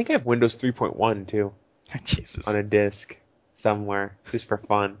 I think I have Windows 3.1 too. Jesus. On a disk somewhere, just for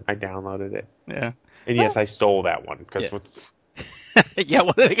fun. I downloaded it. Yeah. And yes, I stole that one because yeah,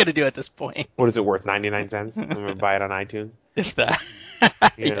 what are they going to do at this point? what is it worth? 99 cents? I'm going to buy it on iTunes. If that.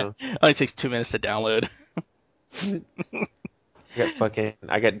 You know? Only takes 2 minutes to download.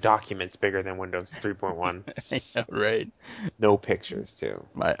 I got documents bigger than Windows 3.1. Yeah, right. No pictures too.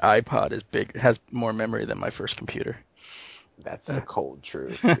 My iPod is big, has more memory than my first computer. That's the cold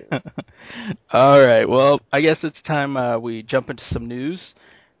truth. All right. Well, I guess it's time we jump into some news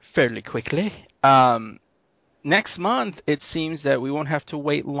fairly quickly. Next month, it seems that we won't have to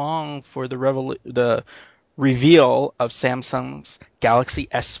wait long for the reveal of Samsung's Galaxy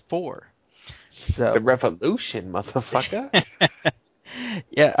S4. So, the revolution, motherfucker.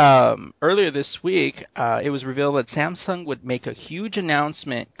 Yeah. Earlier this week, it was revealed that Samsung would make a huge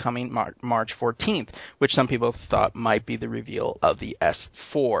announcement coming March 14th, which some people thought might be the reveal of the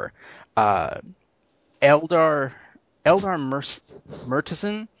S4. Eldar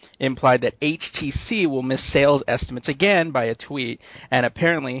Murtason implied that HTC will miss sales estimates again by a tweet, and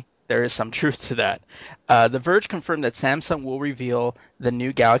apparently there is some truth to that. The Verge confirmed that Samsung will reveal the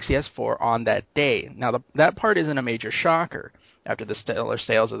new Galaxy S4 on that day. Now, that part isn't a major shocker. After the stellar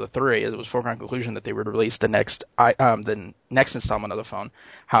sales of the 3, it was foregone conclusion that they would release the next installment of the phone.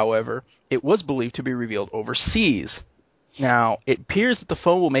 However, it was believed to be revealed overseas. Now, it appears that the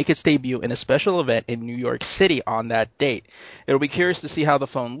phone will make its debut in a special event in New York City on that date. It'll be curious to see how the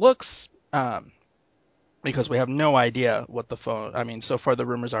phone looks, because we have no idea what the phone... I mean, so far the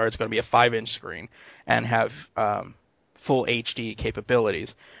rumors are it's going to be a 5-inch screen and have full HD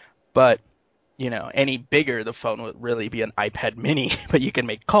capabilities. But, any bigger, the phone would really be an iPad mini, but you can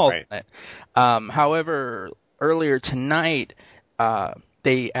make calls on it. However, earlier tonight, there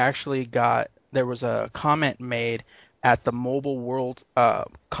was a comment made at the Mobile World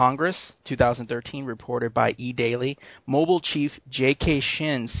Congress 2013, reported by eDaily. Mobile chief J.K.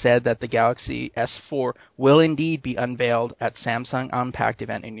 Shin said that the Galaxy S4 will indeed be unveiled at Samsung Unpacked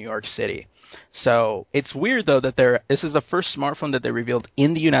event in New York City. So it's weird, though, that this is the first smartphone that they revealed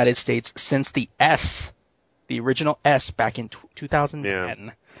in the United States since the original S back in 2010.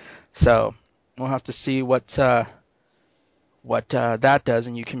 Yeah. So we'll have to see what that does,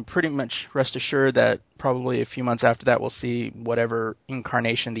 and you can pretty much rest assured that probably a few months after that we'll see whatever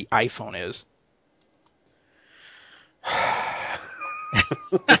incarnation the iPhone is.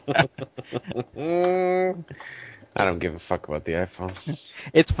 I don't give a fuck about the iPhone.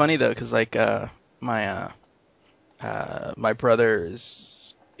 It's funny though, because my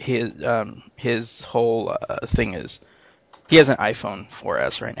brother's his whole thing is he has an iPhone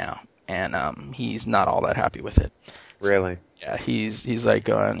 4S right now, and he's not all that happy with it. Really? Yeah, he's like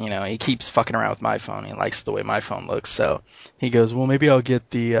going, he keeps fucking around with my phone. He likes the way my phone looks, so he goes, well, maybe I'll get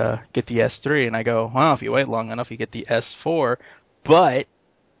the S3, and I go, well, if you wait long enough, you get the S4, but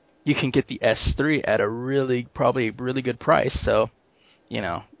you can get the S3 at a probably really good price. So,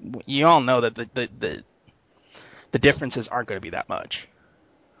 you all know that the differences aren't going to be that much.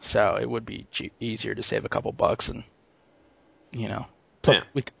 So it would be easier to save a couple bucks, and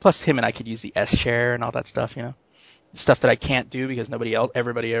plus him and I could use the S share and all that stuff, stuff that I can't do because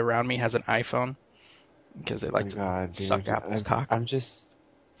everybody around me has an iPhone because they like to suck Apple's cock.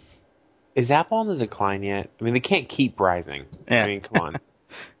 Is Apple on the decline yet? I mean, they can't keep rising. Yeah. I mean, come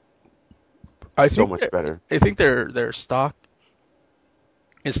on. So much better. I think their stock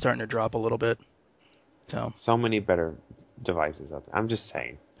is starting to drop a little bit. So many better devices out there. I'm just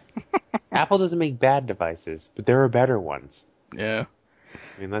saying. Apple doesn't make bad devices, but there are better ones. Yeah.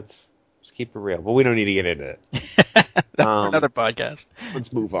 I mean, let's keep it real. But we don't need to get into it. That's another podcast.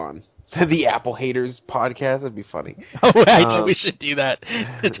 Let's move on. The Apple Haters podcast. That'd be funny. Oh, I know we should do that.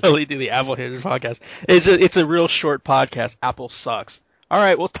 Totally do the Apple Haters podcast. It's a real short podcast. Apple sucks. All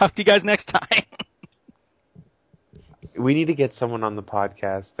right, we'll talk to you guys next time. We need to get someone on the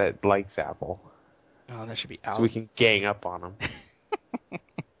podcast that likes Apple. Oh, that should be out. So we can gang up on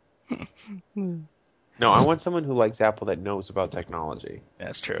them. No, I want someone who likes Apple that knows about technology.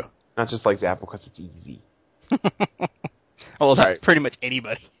 That's true. Not just likes Apple because it's easy. Well, that's pretty much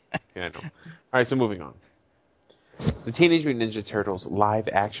anybody. Yeah, I know. All right, so moving on. The Teenage Mutant Ninja Turtles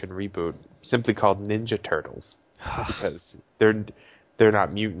live-action reboot, simply called Ninja Turtles, because they're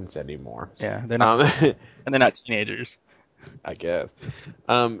not mutants anymore. Yeah, they're not, and they're not teenagers. I guess.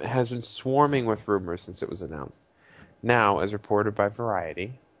 Has been swarming with rumors since it was announced. Now, as reported by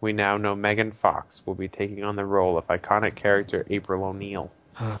Variety, we now know Megan Fox will be taking on the role of iconic character April O'Neil.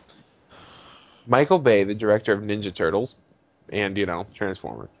 Michael Bay, the director of Ninja Turtles, and,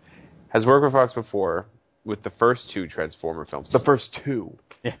 Transformers, has worked with Fox before with the first two Transformer films. The first two!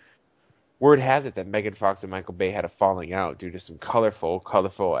 Yeah. Word has it that Megan Fox and Michael Bay had a falling out due to some colorful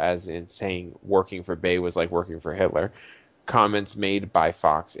as in saying working for Bay was like working for Hitler, comments made by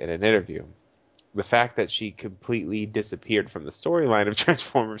Fox in an interview. The fact that she completely disappeared from the storyline of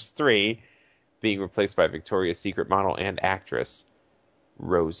Transformers 3, being replaced by Victoria's Secret model and actress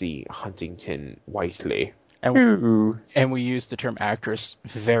Rosie Huntington Whiteley. And we use the term actress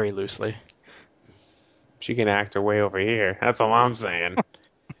very loosely. She can act her way over here. That's all I'm saying.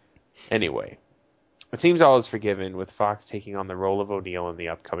 Anyway, it seems all is forgiven with Fox taking on the role of O'Neil in the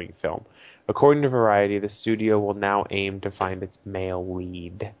upcoming film. According to Variety, the studio will now aim to find its male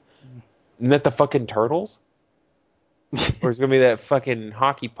lead. Isn't that the fucking Turtles? Or is it going to be that fucking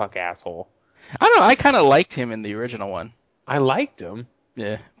hockey puck asshole? I don't know. I kind of liked him in the original one. I liked him.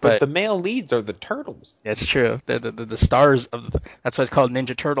 Yeah. But the male leads are the Turtles. That's true. The stars of that's why it's called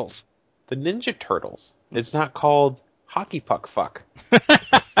Ninja Turtles. The Ninja Turtles. It's not called hockey puck fuck.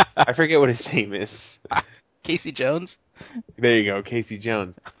 I forget what his name is. Casey Jones? There you go, Casey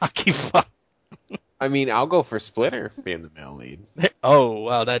Jones. Hockey fuck. I mean, I'll go for Splinter being the male lead. Oh,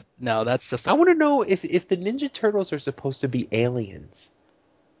 wow. That's just... I want to know if the Ninja Turtles are supposed to be aliens.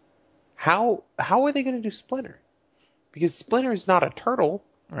 How are they going to do Splinter? Because Splinter is not a turtle.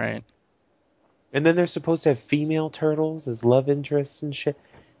 Right. And then they're supposed to have female turtles as love interests and shit.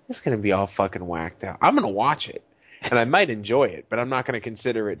 It's going to be all fucking whacked out. I'm going to watch it. And I might enjoy it, but I'm not going to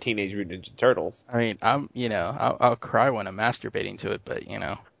consider it Teenage Mutant Ninja Turtles. I mean, I'll cry when I'm masturbating to it, but,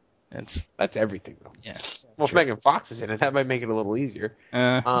 That's everything, though. Yeah. Well, if Megan Fox is in it, that might make it a little easier.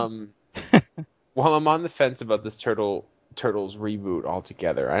 While I'm on the fence about this Turtles reboot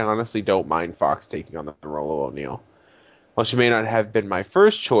altogether, I honestly don't mind Fox taking on the role of O'Neil. While she may not have been my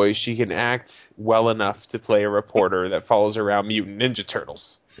first choice, she can act well enough to play a reporter that follows around mutant Ninja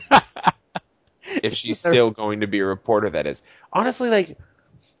Turtles. If she's still going to be a reporter, that is. Honestly,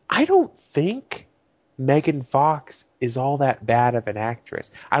 I don't think Megan Fox is all that bad of an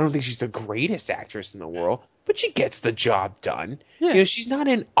actress. I don't think she's the greatest actress in the world, but she gets the job done. Yeah. She's not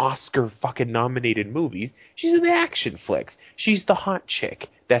in Oscar fucking nominated movies. She's in the action flicks. She's the hot chick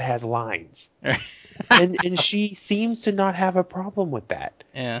that has lines. and she seems to not have a problem with that.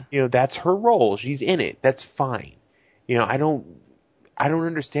 Yeah. That's her role. She's in it. That's fine. I don't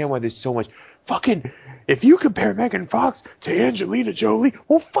understand why there's so much fucking, if you compare Megan Fox to Angelina Jolie,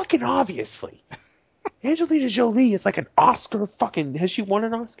 well, fucking obviously. Angelina Jolie is like an Oscar fucking, has she won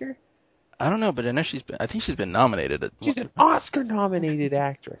an Oscar? I don't know, but I think she's been nominated. She's an Oscar-nominated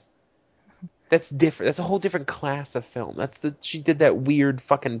actress. That's different. That's a whole different class of film. She did that weird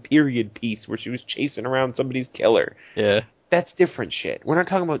fucking period piece where she was chasing around somebody's killer. Yeah. That's different shit. We're not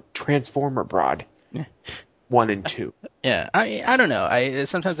talking about Transformer broad. Yeah. 1 and 2. Yeah, I don't know.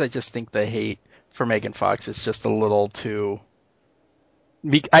 Sometimes I just think the hate for Megan Fox is just a little too.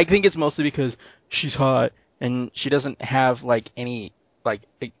 I think it's mostly because she's hot and she doesn't have like any like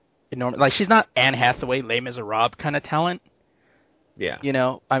enormous, like she's not Anne Hathaway, Les Miserables kind of talent. Yeah. You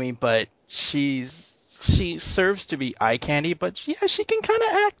know, I mean, but she serves to be eye candy, but yeah, she can kind of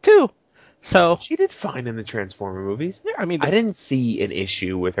act too. So She did fine in the Transformer movies. yeah, I mean, I didn't see an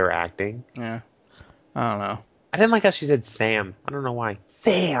issue with her acting. yeah, I don't know. I didn't like how she said Sam. I don't know why.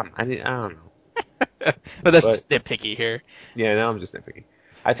 Sam! I don't know. But that's just nitpicky here. Yeah, now I'm just nitpicking.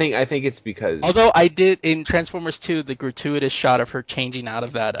 I think it's because... Although I did, in Transformers 2, the gratuitous shot of her changing out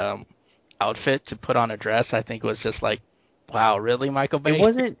of that outfit to put on a dress, I think was just like, wow, really, Michael Bay?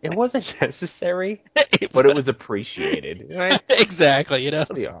 It wasn't necessary, but it was appreciated. Right? Exactly, you know?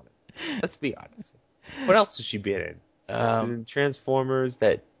 Let's be honest. What else has she been in? Transformers,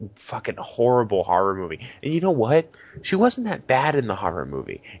 that fucking horrible horror movie. And you know what? She wasn't that bad in the horror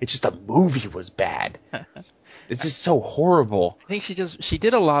movie. It's just the movie was bad. It's just so horrible. I think she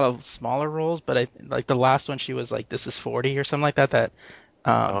did a lot of smaller roles, but like the last one she was like This Is 40 or something like that.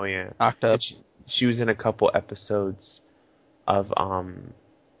 Oh yeah, knocked up. She was in a couple episodes of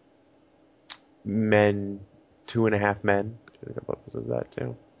Men, 2.5 Men. She did a couple episodes of that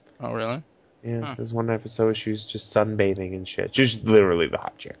too. Oh really? Yeah, there's one episode she was just sunbathing and shit. She was literally the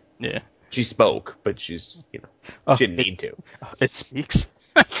hot chick. Yeah. She spoke, but she's just, she didn't need to. It speaks.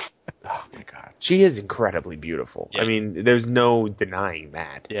 Oh my god. She is incredibly beautiful. Yeah. I mean, there's no denying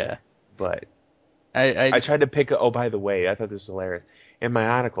that. Yeah. But I tried to pick by the way, I thought this was hilarious. In my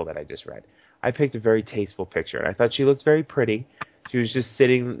article that I just read, I picked a very tasteful picture, and I thought she looked very pretty. She was just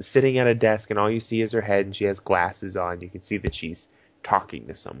sitting at a desk, and all you see is her head, and she has glasses on. You can see that she's talking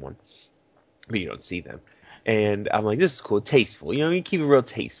to someone, but you don't see them. And I'm like, this is cool, tasteful. You keep it real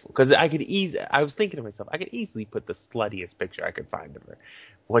tasteful. Because I was thinking to myself, I could easily put the sluttiest picture I could find of her.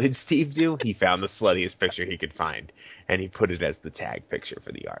 What did Steve do? He found the sluttiest picture he could find, and he put it as the tag picture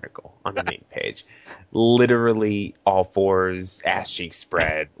for the article on the main page. Literally all fours, ass cheek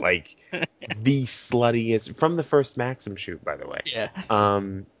spread, like the sluttiest, from the first Maxim shoot, by the way. Yeah.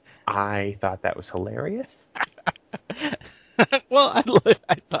 I thought that was hilarious. Well,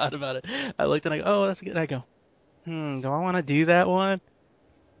 I thought about it. I looked and I go, oh, that's good. I go, do I want to do that one?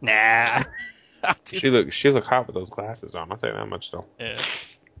 Nah. She looked hot with those glasses on. I'll tell you that much, though. Yeah.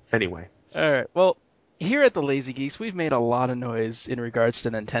 Anyway. All right. Well, here at the Lazy Geeks, we've made a lot of noise in regards to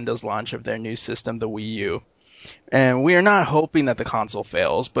Nintendo's launch of their new system, the Wii U. And we are not hoping that the console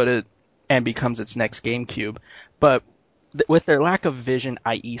fails, and becomes its next GameCube. But with their lack of vision,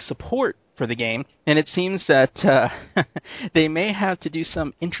 i.e. support for the game, and it seems that they may have to do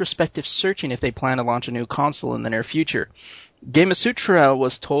some introspective searching if they plan to launch a new console in the near future. Gamasutra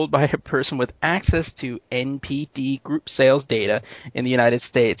was told by a person with access to NPD group sales data in the United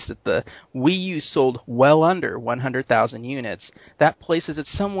States that the Wii U sold well under 100,000 units. That places it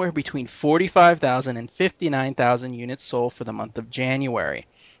somewhere between 45,000 and 59,000 units sold for the month of January.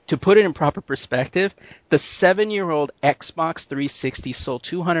 To put it in proper perspective, the 7-year-old Xbox 360 sold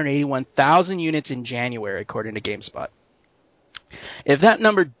 281,000 units in January, according to GameSpot. If that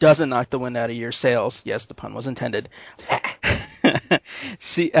number doesn't knock the wind out of your sails, yes, the pun was intended,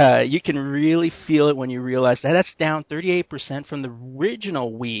 see, you can really feel it when you realize that's down 38% from the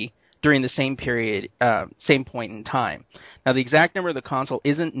original Wii during the same period, same point in time. Now, the exact number of the console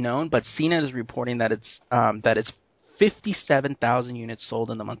isn't known, but CNET is reporting that it's 57,000 units sold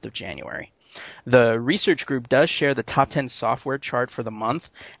in the month of January. The research group does share the top 10 software chart for the month,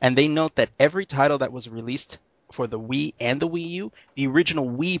 and they note that every title that was released for the Wii and the Wii U, the original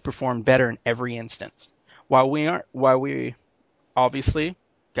Wii performed better in every instance. While we obviously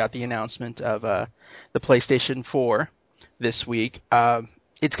got the announcement of the PlayStation 4 this week,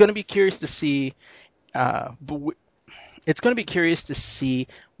 it's going to be curious to see. It's going to be curious to see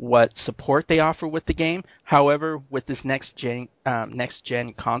what support they offer with the game. However, with this next gen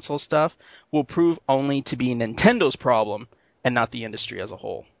console stuff, will prove only to be Nintendo's problem and not the industry as a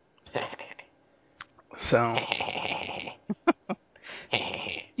whole. So,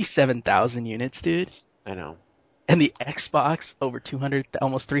 57,000 units, dude. I know. And the Xbox over 200,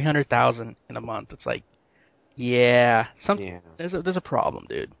 almost 300,000 in a month. It's like, there's a problem,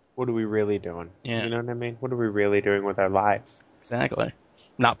 dude. What are we really doing? Yeah. You know what I mean? What are we really doing with our lives? Exactly.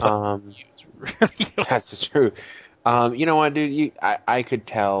 Not playing That's the truth. You know what, dude? I could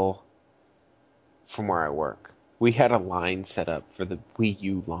tell from where I work. We had a line set up for the Wii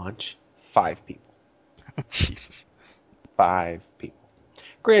U launch. 5 people. Jesus. 5 people.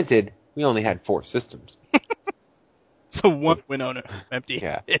 Granted, we only had 4 systems. So one went on empty.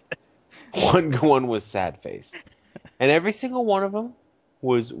 Yeah. One was sad face, and every single one of them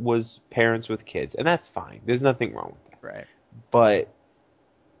was parents with kids, and that's fine. There's nothing wrong with that. Right. But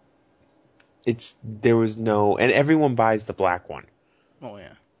there was no, and everyone buys the black one. Oh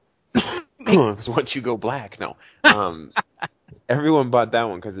yeah. Because once you go black, no. Everyone bought that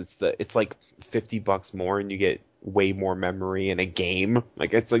one because it's like $50 more, and you get way more memory in a game.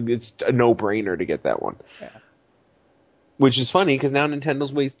 Like it's a no-brainer to get that one. Yeah. Which is funny because now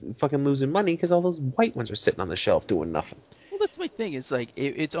Nintendo's fucking losing money because all those white ones are sitting on the shelf doing nothing. Well, that's my thing. Is like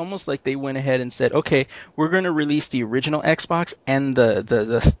it's almost like they went ahead and said, okay, we're going to release the original Xbox and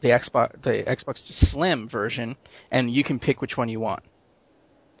the Xbox Slim version, and you can pick which one you want.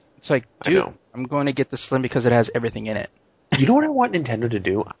 It's like, dude, I'm going to get the Slim because it has everything in it. You know what I want Nintendo to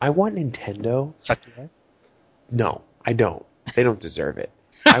do? I want Nintendo. Suck your head? No, I don't. They don't deserve it.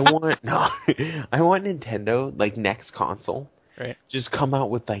 I want Nintendo, like, next console, right? Just come out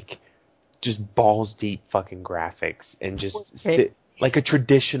with, like, just balls deep fucking graphics and just sit like a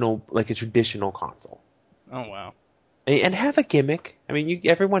traditional console. Oh wow! And have a gimmick. I mean,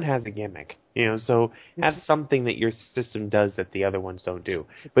 everyone has a gimmick, So have something that your system does that the other ones don't do,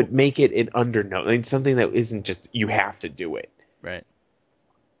 but make it an undernote, like something that isn't just you have to do it. Right.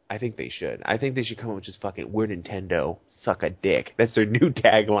 I think they should. I think they should come up with just fucking, we're Nintendo, suck a dick. That's their new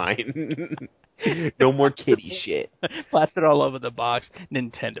tagline. No more kiddie shit. Plastered all over the box,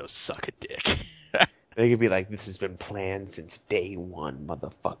 Nintendo, suck a dick. They could be like, this has been planned since day one,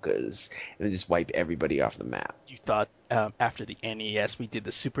 motherfuckers. And then just wipe everybody off the map. You thought after the NES we did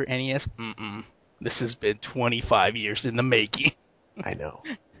the Super NES? Mm-mm. This has been 25 years in the making. I know.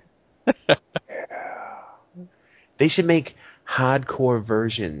 They should make hardcore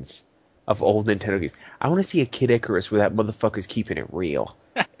versions of old Nintendo games. I want to see a Kid Icarus where that motherfucker's keeping it real.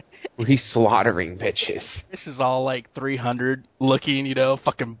 Where he's slaughtering bitches. This is all like 300 looking,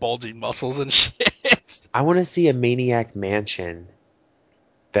 fucking bulging muscles and shit. I want to see a Maniac Mansion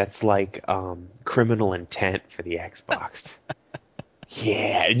that's like Criminal Intent for the Xbox.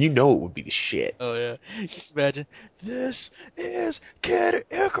 Yeah, and it would be the shit. Oh yeah. Can you imagine? This is Kid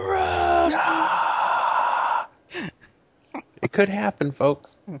Icarus! It could happen,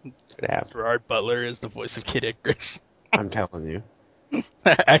 folks. Could happen. Gerard Butler is the voice of Kid Icarus. I'm telling you.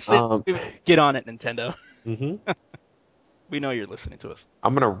 Actually, get on it, Nintendo. Mm-hmm. We know you're listening to us.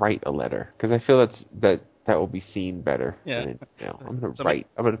 I'm gonna write a letter because I feel that will be seen better. Yeah. I'm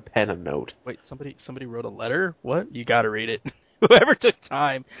gonna pen a note. Wait, somebody wrote a letter? What? You gotta read it. Whoever took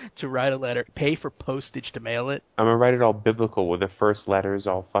time to write a letter, pay for postage to mail it. I'm gonna write it all biblical with the first letters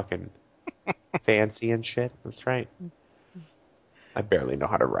all fucking fancy and shit. That's right. I barely know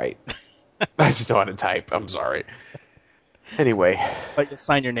how to write. I just know how to type. I'm sorry. Anyway. But you'll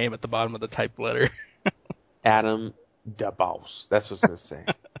sign your name at the bottom of the typed letter. Adam DeBoss. That's what I was going to say.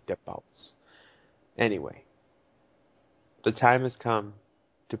 DeBoss. Anyway. The time has come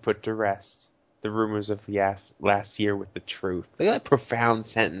to put to rest the rumors of last year with the truth. Look at that profound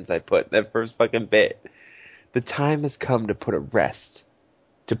sentence I put, that first fucking bit. The time has come to put to rest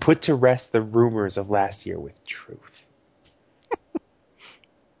the rumors of last year with truth.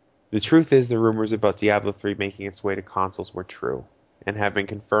 The truth is the rumors about Diablo 3 making its way to consoles were true, and have been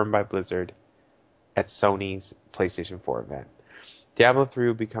confirmed by Blizzard at Sony's PlayStation 4 event. Diablo 3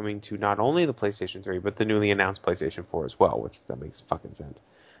 will be coming to not only the PlayStation 3, but the newly announced PlayStation 4 as well, which that makes fucking sense.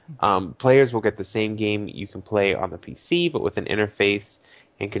 Players will get the same game you can play on the PC, but with an interface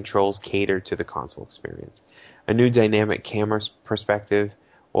and controls catered to the console experience. A new dynamic camera perspective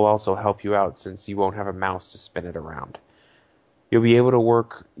will also help you out since you won't have a mouse to spin it around. You'll be able to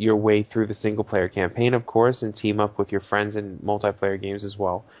work your way through the single-player campaign, of course, and team up with your friends in multiplayer games as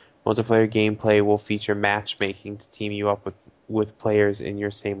well. Multiplayer gameplay will feature matchmaking to team you up with players in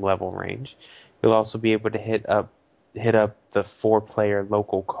your same level range. You'll also be able to hit up the 4-player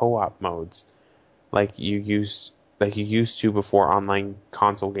local co-op modes, like you used to before online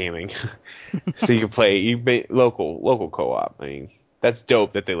console gaming. So you can play local co-op. I mean, that's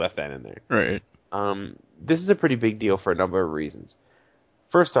dope that they left that in there. Right. This is a pretty big deal for a number of reasons.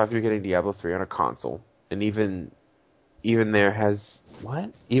 First off, you're getting Diablo 3 on a console, and even there has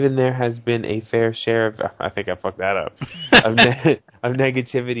been a fair share of, I think I fucked that up, of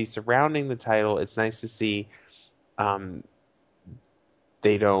negativity surrounding the title. It's nice to see they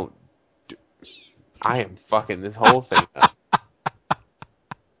don't. I am fucking this whole thing up.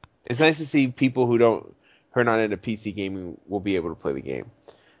 It's nice to see people who are not into PC gaming will be able to play the game.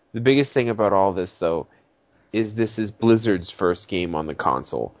 The biggest thing about all this, though, is this is Blizzard's first game on the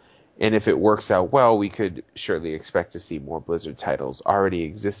console. And if it works out well, we could surely expect to see more Blizzard titles already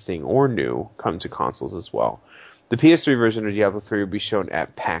existing or new come to consoles as well. The PS3 version of Diablo 3 will be shown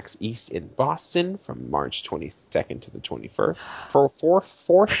at PAX East in Boston from March 22nd to the 21st.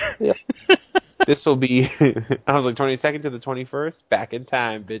 Yeah. This will be, I was like 22nd to the 21st? Back in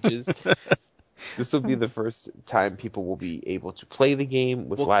time, bitches. This will be the first time people will be able to play the game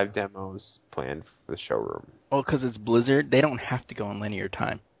with live demos planned for the showroom. Well, because it's Blizzard, they don't have to go in linear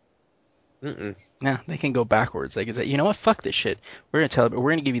time. Mm-mm. No, they can go backwards. They can say, you know what, fuck this shit. We're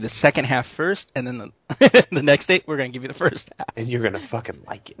gonna give you the second half first, and then the next day we're gonna give you the first half. And you're gonna fucking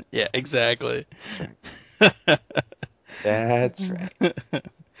like it. Yeah, exactly. That's right. That's right.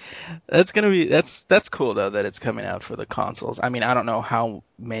 That's cool though that it's coming out for the consoles. I mean, I don't know how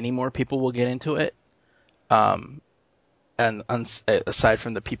many more people will get into it. Aside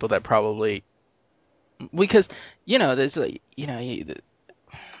from the people that probably, because there's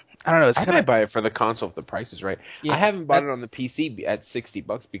I don't know. It's I might buy it for the console if the price is right. Yeah, I haven't bought it on the PC at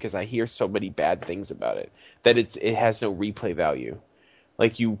 $60 because I hear so many bad things about it that it has no replay value.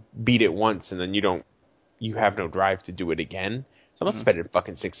 Like you beat it once and then you have no drive to do it again. So I'm not spending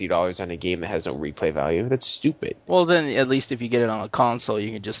fucking $60 on a game that has no replay value. That's stupid. Well, then at least if you get it on a console,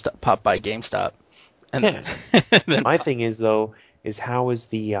 you can just pop by GameStop. And then my thing is though, how is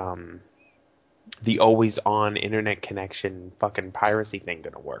the always on internet connection fucking piracy thing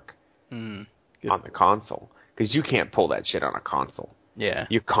gonna work on the console? Because you can't pull that shit on a console. Yeah.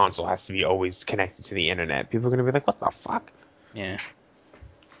 Your console has to be always connected to the internet. People are gonna be like, what the fuck? Yeah.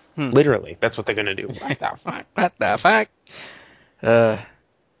 Literally, that's what they're gonna do. What the fuck? What the fuck? There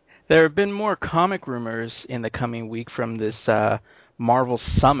have been more comic rumors in the coming week from this Marvel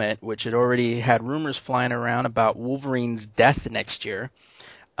Summit, which had already had rumors flying around about Wolverine's death next year.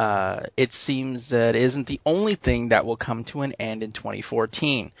 It seems that it isn't the only thing that will come to an end in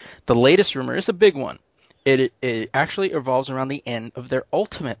 2014. The latest rumor is a big one. It actually revolves around the end of their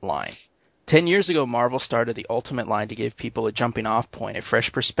Ultimate line. 10 years ago, Marvel started the Ultimate line to give people a jumping-off point, a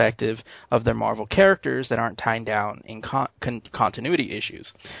fresh perspective of their Marvel characters that aren't tied down in continuity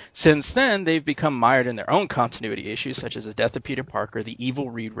issues. Since then, they've become mired in their own continuity issues, such as the death of Peter Parker, the evil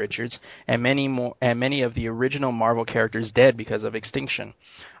Reed Richards, and many of the original Marvel characters dead because of extinction.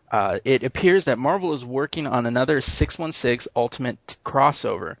 It appears that Marvel is working on another 616 Ultimate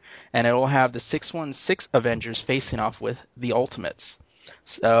crossover, and it will have the 616 Avengers facing off with the Ultimates.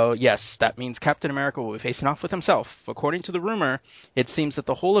 So, yes, that means Captain America will be facing off with himself. According to the rumor, it seems that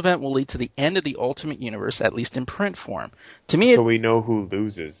the whole event will lead to the end of the Ultimate Universe, at least in print form. To me, so we know who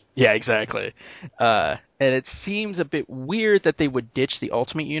loses. Yeah, exactly. And it seems a bit weird that they would ditch the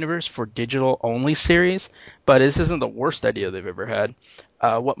Ultimate Universe for digital-only series, but this isn't the worst idea they've ever had.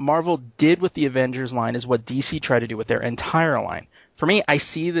 What Marvel did with the Avengers line is what DC tried to do with their entire line. For me, I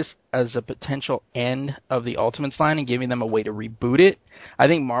see this as a potential end of the Ultimates line and giving them a way to reboot it. I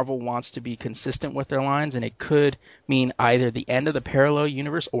think Marvel wants to be consistent with their lines, and it could mean either the end of the parallel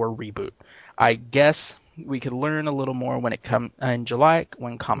universe or reboot. I guess we could learn a little more when it comes in July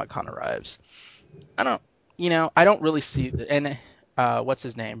when Comic-Con arrives. I don't really see what's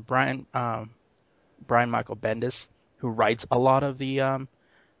his name? Brian Michael Bendis, who writes a lot of the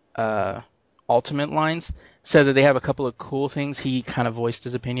Ultimate lines, said that they have a couple of cool things. He kind of voiced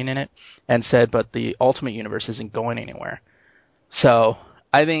his opinion in it and said, but the Ultimate Universe isn't going anywhere. So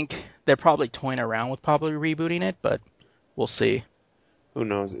I think they're probably toying around with probably rebooting it, but we'll see. Who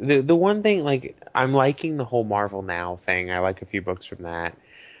knows? The one thing, like, I'm liking the whole Marvel Now thing. I like a few books from that.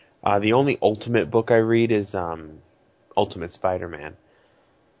 The only Ultimate book I read is Ultimate Spider-Man.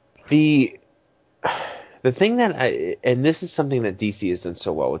 The thing that and this is something that DC has done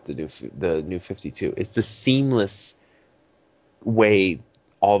so well with the new 52, is the seamless way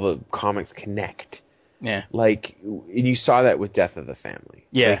all the comics connect. Yeah. Like, and you saw that with Death of the Family.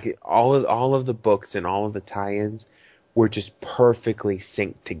 Yeah. Like, all of the books and all of the tie-ins were just perfectly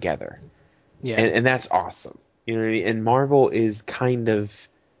synced together. Yeah. And that's awesome. You know what I mean? And Marvel is kind of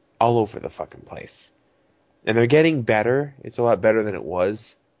all over the fucking place. And they're getting better. It's a lot better than it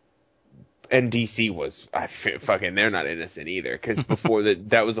was. And DC was, they're not innocent either, because before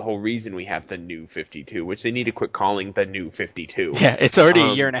that was the whole reason we have the new 52, which they need to quit calling the new 52. Yeah, it's already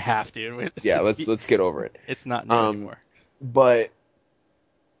a year and a half, dude. Yeah, let's get over it. It's not new anymore. But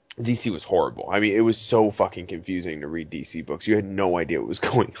DC was horrible. I mean, it was so fucking confusing to read DC books. You had no idea what was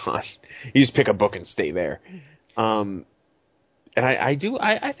going on. You just pick a book and stay there. And I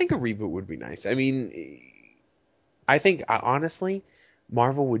think a reboot would be nice. I mean, I think, honestly,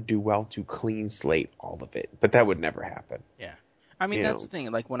 Marvel would do well to clean slate all of it, but that would never happen. Yeah. I mean, that's the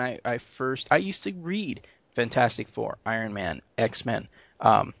thing. Like, when I used to read Fantastic Four, Iron Man, X-Men,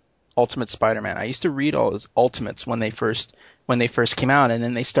 Ultimate Spider-Man. I used to read all his Ultimates when they first came out, and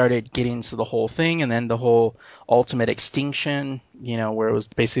then they started getting into the whole thing, and then the whole Ultimate Extinction, where it was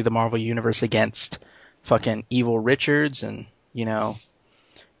basically the Marvel Universe against fucking Evil Richards, and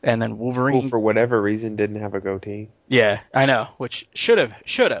and then Wolverine. Who, for whatever reason, didn't have a goatee. Yeah, I know, which should have.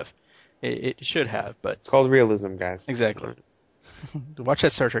 It should have, but It's called realism, guys. exactly. Watch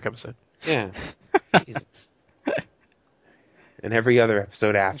that Star Trek episode. Yeah. Jesus. And every other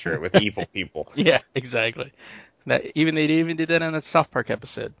episode after it with evil people. Yeah, exactly. They even did that in a South Park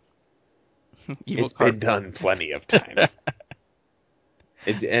episode. It's been done plenty of times.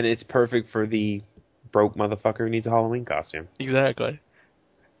 It's perfect for the broke motherfucker who needs a Halloween costume. Exactly.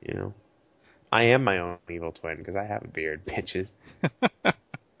 I am my own evil twin because I have a beard, bitches.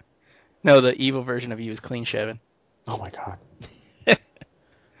 No, the evil version of you is clean shaven. Oh my god.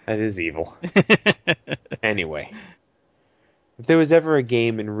 That is evil. Anyway. If there was ever a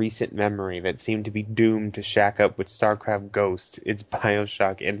game in recent memory that seemed to be doomed to shack up with StarCraft Ghost, it's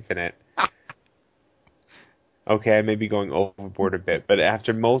BioShock Infinite. Okay, I may be going overboard a bit, but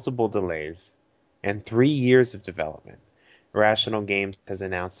after multiple delays and 3 years of development, Irrational Games has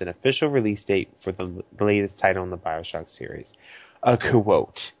announced an official release date for the latest title in the BioShock series. A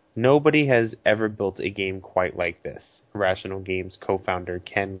quote. Nobody has ever built a game quite like this, Irrational Games co-founder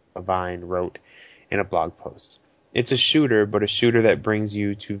Ken Levine wrote in a blog post. It's a shooter, but a shooter that brings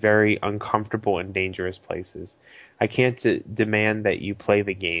you to very uncomfortable and dangerous places. I can't demand that you play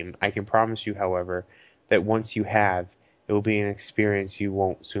the game. I can promise you, however, that once you have, it will be an experience you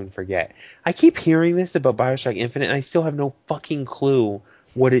won't soon forget. I keep hearing this about BioShock Infinite, and I still have no fucking clue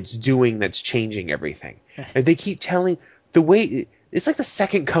what it's doing that's changing everything. And they keep telling the way... It's like the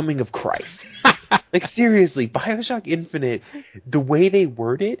second coming of Christ. Like, seriously, BioShock Infinite, the way they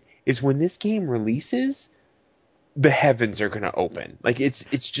word it is when this game releases... the heavens are gonna open. Like it's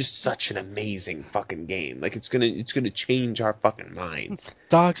just such an amazing fucking game. Like it's gonna change our fucking minds.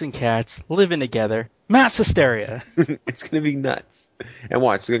 Dogs and cats living together, mass hysteria. It's gonna be nuts. And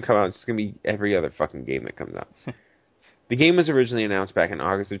watch, it's gonna come out. It's gonna be every other fucking game that comes out. The game was originally announced back in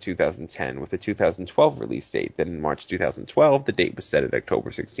August of 2010 with a 2012 release date. Then in March 2012, the date was set at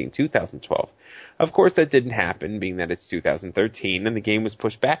October 16, 2012. Of course, that didn't happen, being that it's 2013, and the game was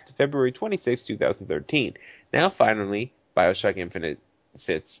pushed back to February 26, 2013. Now, finally, BioShock Infinite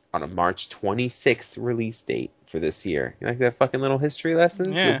sits on a March 26th release date for this year. You like that fucking little history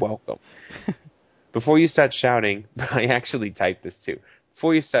lesson? Yeah. You're welcome. Before you start shouting, I actually typed this too.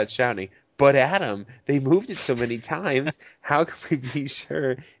 Before you start shouting, but Adam, they moved it so many times. How can we be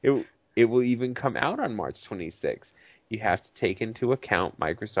sure it will even come out on March 26th? You have to take into account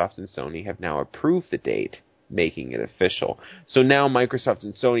Microsoft and Sony have now approved the date, making it official. So now Microsoft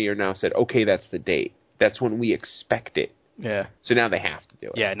and Sony are now said, okay, that's the date. That's when we expect it. Yeah. So now they have to do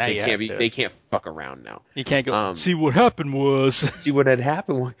it. Yeah, now they you can't have to do it. They can't fuck around now. You can't go, see what happened was. See what had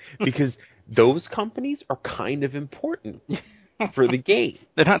happened because those companies are kind of important for the game.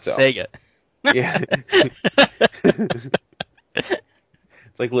 They're not Sega. Yeah.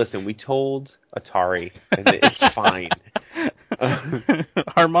 It's like, listen, we told Atari, and it's fine.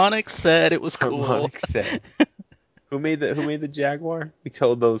 Harmonix said it was cool. Harmonix said. Who made the Jaguar? We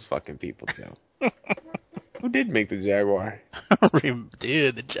told those fucking people too. Who did make the Jaguar?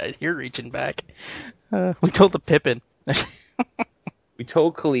 Dude, you're reaching back. We told the Pippin. We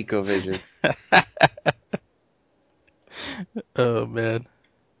told ColecoVision. Oh, man.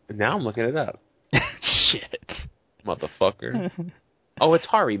 Now I'm looking it up. Shit. Motherfucker. Oh,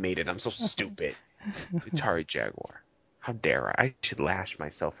 Atari made it. I'm so stupid. Atari Jaguar. How dare I? I should lash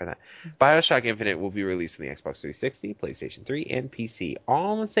myself for that. BioShock Infinite will be released on the Xbox 360, PlayStation 3, and PC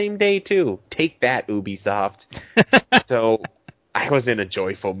all on the same day, too. Take that, Ubisoft. So, I was in a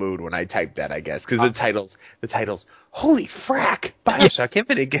joyful mood when I typed that, I guess, because the title's, holy frack, BioShock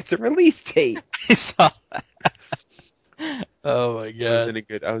Infinite gets a release date. I saw that. Oh my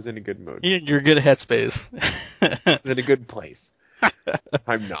god! I was in a good mood. You're a good headspace. I was in a good place.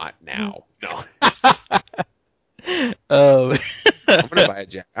 I'm not now. No. Oh. I'm gonna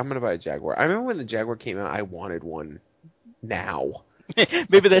buy a Jaguar. I remember when the Jaguar came out. I wanted one. Now.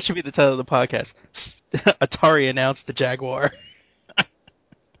 Maybe that should be the title of the podcast. Atari announced the Jaguar.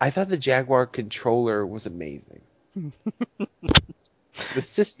 I thought the Jaguar controller was amazing. The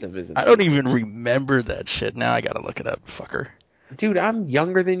system is amazing. I don't even remember that shit. Now I gotta look it up, fucker. Dude, I'm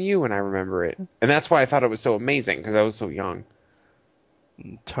younger than you and I remember it. And that's why I thought it was so amazing, because I was so young.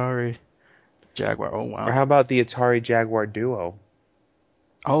 Atari Jaguar, oh wow. Or how about the Atari Jaguar Duo?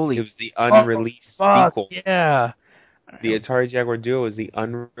 Holy It was the unreleased sequel. Yeah. The Atari Jaguar Duo is the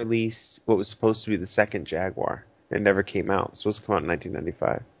unreleased, what was supposed to be the second Jaguar. It never came out. It was supposed to come out in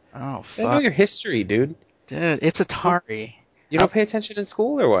 1995. Oh, You know fuck. your history, dude. Dude, it's Atari. You don't pay attention in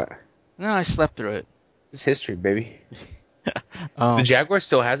school or what? No, I slept through it. It's history, baby. Oh. The Jaguar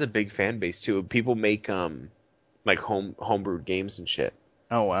still has a big fan base too. People make like homebrewed games and shit.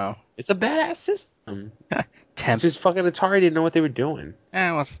 Oh, wow. It's a badass system. Temp. Just fucking Atari didn't know what they were doing.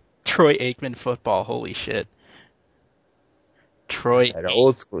 Well, Troy Aikman football. Holy shit. Troy That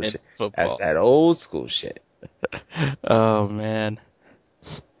old school Aikman shit. football. That's that old school shit. Oh, man.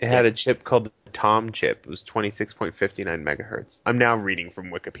 It had a chip called the Tom chip. It was 26.59 megahertz. I'm now reading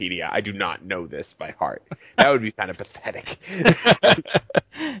from Wikipedia. I do not know this by heart. That would be kind of pathetic.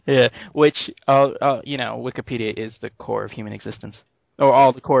 Yeah, which, Wikipedia is the core of human existence. Or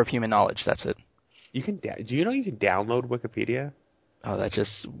all the core of human knowledge, that's it. You can. Do you know you can download Wikipedia? Oh, that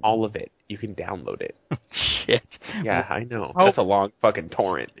just... All of it. You can download it. Shit. Yeah, I know. Oh. That's a long fucking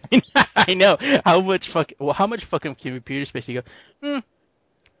torrent. I know. How much fucking computer space do you go,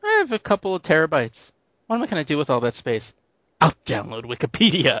 I have a couple of terabytes. What am I going to do with all that space? I'll download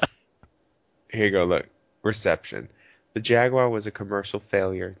Wikipedia. Here you go, look. Reception. The Jaguar was a commercial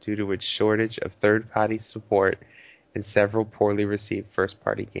failure due to its shortage of third-party support and several poorly received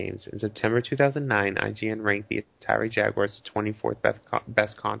first-party games. In September 2009, IGN ranked the Atari Jaguar as the 24th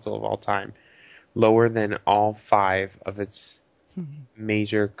best console of all time, lower than all 5 of its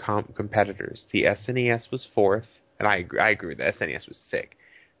major competitors. The SNES was 4th, and I agree, the SNES was sick.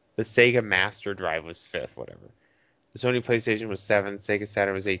 The Sega Master Drive was 5th, whatever. The Sony PlayStation was 7th, Sega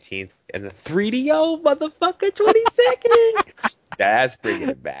Saturn was 18th, and the 3DO, motherfucker, 22nd! That's bringing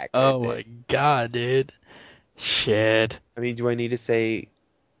it back. Oh my god, dude. Shit. I mean, do I need to say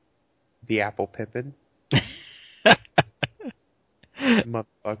the Apple Pippin?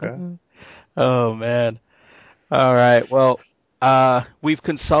 Motherfucker. Oh, man. Alright, well, we've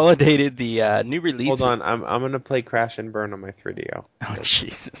consolidated the new releases. Hold on, I'm going to play Crash and Burn on my 3DO. Oh,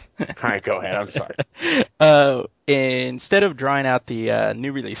 Jesus. Alright, go ahead, I'm sorry. Instead of drawing out the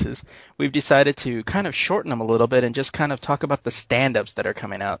new releases, we've decided to kind of shorten them a little bit and just kind of talk about the stand-ups that are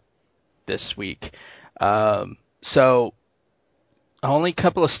coming out this week. So, only a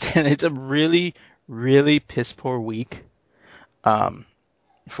couple of it's a really, really piss-poor week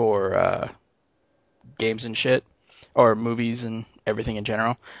for games and shit, or movies and everything in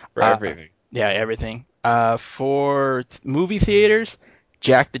general. For everything. Yeah, everything. For movie theaters,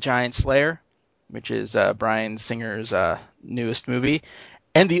 Jack the Giant Slayer, which is Bryan Singer's newest movie.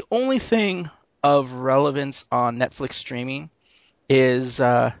 And the only thing of relevance on Netflix streaming is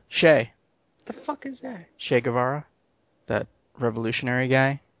Che. The fuck is that? Che Guevara, that revolutionary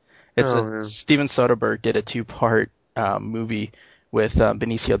guy. Steven Soderbergh did a 2-part movie with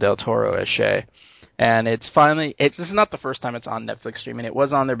Benicio del Toro as Che. And this is not the first time it's on Netflix streaming. It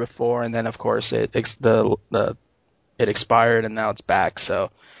was on there before, and then of course it expired, and now it's back.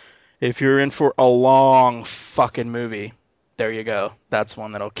 So if you're in for a long fucking movie, there you go. That's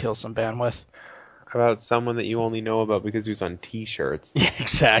one that'll kill some bandwidth. About someone that you only know about because he was on T-shirts. Yeah,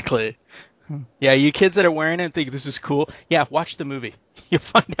 exactly. Yeah, you kids that are wearing it and think this is cool, yeah, watch the movie. You'll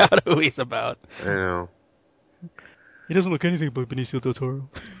find out who he's about. I know. He doesn't look anything like Benicio del Toro.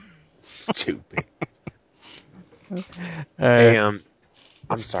 Stupid. Hey, I'm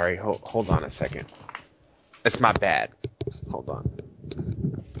sorry. Hold on a second. It's my bad. Hold on.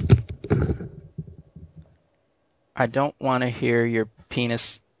 I don't want to hear your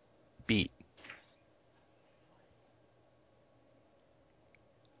penis beat.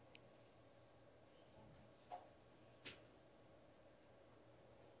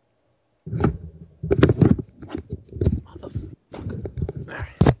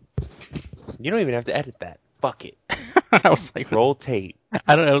 You don't even have to edit that. Fuck it. I was like, roll tape.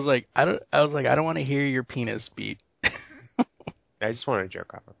 I don't want to hear your penis beat. I just want to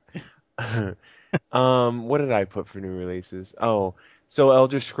jerk off. What did I put for new releases? Oh, so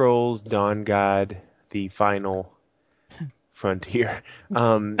Elder Scrolls Dawn God, the final frontier,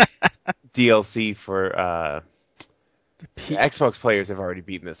 DLC for Xbox players have already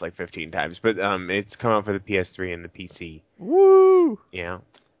beaten this like 15 times, but it's come out for the PS3 and the PC. Woo! Yeah.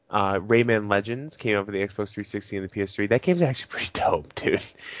 Rayman Legends came out for the Xbox 360 and the PS3. That game's actually pretty dope, dude.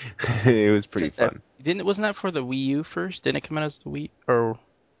 It was pretty fun. Wasn't that for the Wii U first? Didn't it come out as the Wii? Or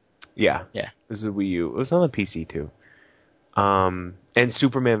yeah, yeah, this is a Wii U. It was on the PC too. And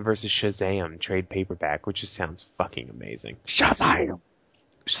Superman vs. Shazam trade paperback, which just sounds fucking amazing. Shazam!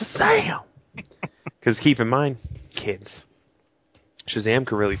 Because keep in mind, kids, Shazam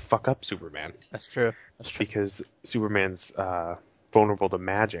could really fuck up Superman. That's true. Because Superman's vulnerable to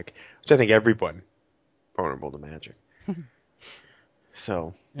magic, which I think everyone vulnerable to magic.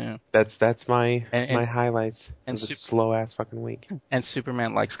 So Yeah. that's my And highlights and of a slow ass fucking week. And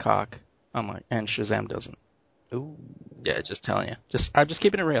Superman likes cock. I'm like, and Shazam doesn't. Ooh. Yeah, just telling you. I'm just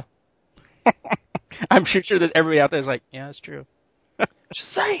keeping it real. I'm sure there's everybody out there is like, yeah, it's true.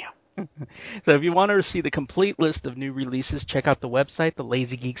 Shazam! So if you want to see the complete list of new releases, check out the website,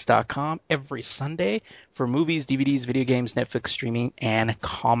 thelazygeeks.com, every Sunday for movies, DVDs, video games, Netflix streaming, and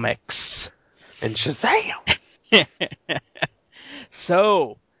comics. And Shazam!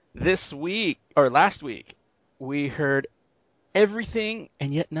 So, this week, or last week, we heard everything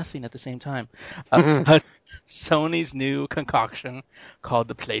and yet nothing at the same time about Sony's new concoction called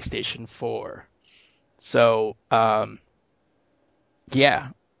the PlayStation 4. So, yeah.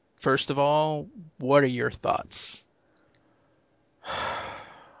 First of all, what are your thoughts?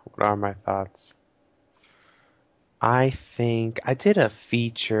 What are my thoughts? I think I did a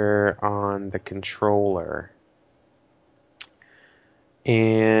feature on the controller,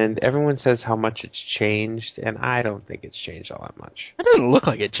 and everyone says how much it's changed, and I don't think it's changed all that much. It doesn't look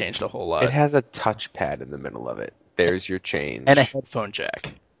like it changed a whole lot. It has a touchpad in the middle of it. There's your change. And a headphone jack.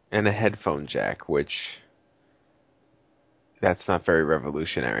 And a headphone jack, which... that's not very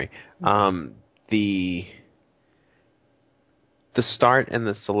revolutionary. The start and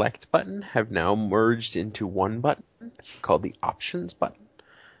the select button have now merged into one button called the options button,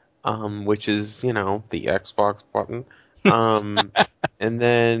 which is, the Xbox button. And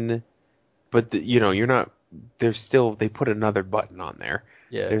then, but you're not, they put another button on there.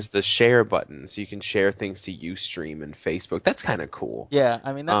 Yeah. There's the share button, so you can share things to Ustream and Facebook. That's kind of cool. Yeah,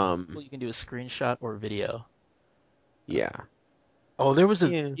 I mean, that's cool. You can do a screenshot or video. Yeah. Oh, there was a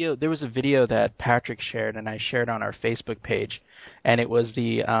video. There was a video that Patrick shared, and I shared on our Facebook page, and it was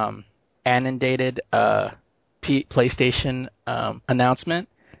the inundated PlayStation announcement.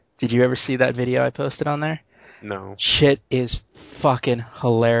 Did you ever see that video I posted on there? No. Shit is fucking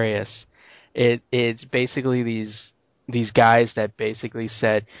hilarious. It's basically these guys that basically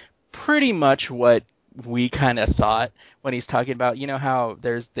said pretty much what we kind of thought when he's talking about, how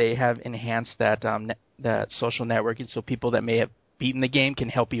they have enhanced that that social networking, so people that may have beaten the game can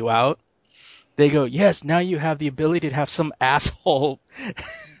help you out. They go, yes, now you have the ability to have some asshole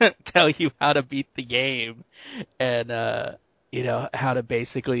tell you how to beat the game, and how to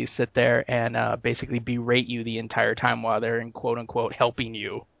basically sit there and basically berate you the entire time while they're in quote unquote helping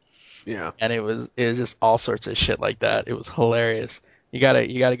you. Yeah. And it was just all sorts of shit like that. It was hilarious. You gotta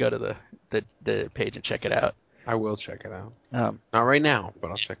go to the page and check it out. I will check it out. Not right now,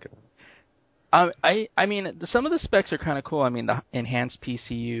 but I'll check it out. I mean, some of the specs are kind of cool. I mean, the enhanced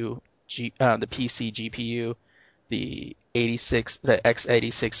PCU, the PC GPU, the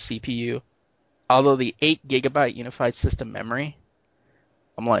x86 CPU. Although the 8 GB unified system memory,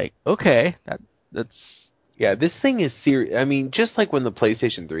 I'm like, okay, that's. Yeah, this thing is serious. I mean, just like when the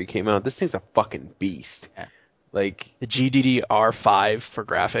PlayStation 3 came out, this thing's a fucking beast. Yeah. Like the GDDR5 for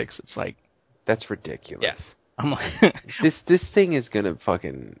graphics, it's like. That's ridiculous. Yeah. I'm like, this thing is gonna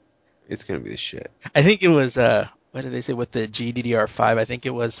fucking. It's gonna be the shit. I think it was what did they say with the GDDR5? I think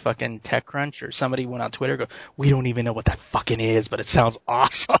it was fucking TechCrunch or somebody went on Twitter and go, we don't even know what that fucking is, but it sounds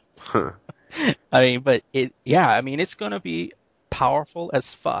awesome. Huh. I mean, but it's gonna be powerful as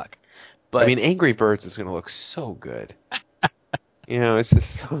fuck. But I mean, Angry Birds is gonna look so good. It's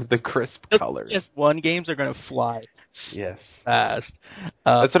just the crisp colors. Yes, one games are gonna fly. Yes. Fast.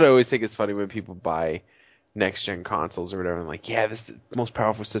 That's what I always think is funny when people buy next-gen consoles or whatever. I'm like, yeah, this is the most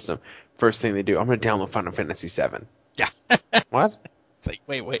powerful system. First thing they do, I'm going to download Final Fantasy VII. Yeah. What? It's like,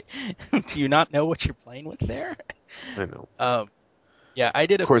 wait. Do you not know what you're playing with there? I know. Yeah, I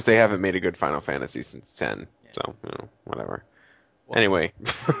did. Of course, they haven't made a good Final Fantasy since 10, so, whatever. Well, anyway.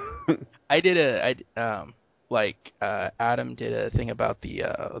 Adam did a thing about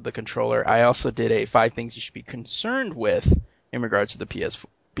the controller. I also did a 5 things you should be concerned with in regards to the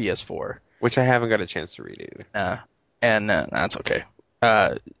PS4. Which I haven't got a chance to read either. That's okay.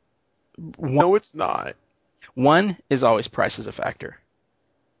 No, it's not. One is always price is a factor.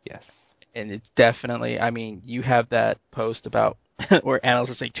 Yes. And it's definitely, I mean, you have that post about where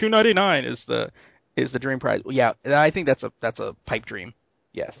analysts are saying $299 is the dream price. Well, yeah, I think that's a pipe dream.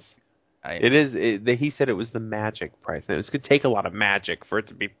 Yes. It is. He said it was the magic price, and it going to take a lot of magic for it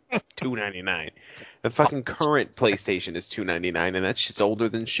to be $299. The fucking current PlayStation is $299, and that shit's older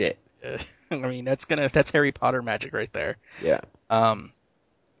than shit. I mean, that's Harry Potter magic right there. Yeah.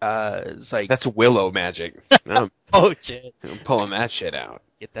 It's like that's Willow magic. Oh shit! I'm pulling that shit out.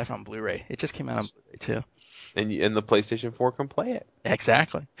 Get that on Blu-ray. It just came out on Blu-ray too. And the PlayStation 4 can play it.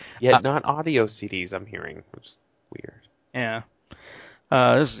 Exactly. Yet not audio CDs. I'm hearing, which is weird. Yeah.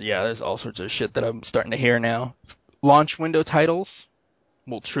 There's all sorts of shit that I'm starting to hear now. Launch window titles.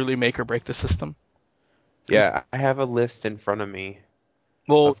 will truly make or break the system. Yeah, I have a list in front of me.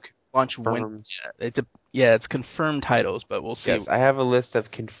 Well, launch confirmed. it's confirmed titles, but we'll see. Yes, I have a list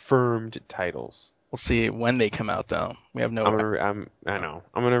of confirmed titles. We'll see when they come out, though. We have no. I know.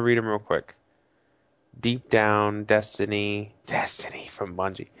 I'm gonna read them real quick. Deep Down, Destiny from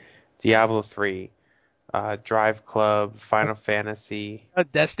Bungie, Diablo 3, Drive Club, Final Fantasy.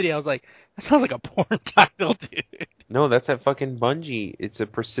 Destiny, I was like, that sounds like a porn title, dude. No, that's at fucking Bungie. It's a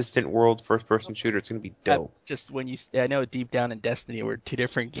persistent world first-person shooter. It's gonna be dope. Just when I know Deep Down and Destiny were two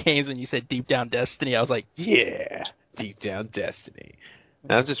different games. When you said Deep Down Destiny, I was like, yeah, Deep Down Destiny.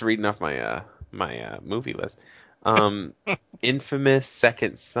 And I'm just reading off my movie list. Infamous,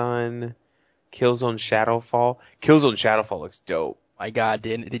 Second Son, Killzone Shadowfall. Killzone Shadowfall looks dope. My God,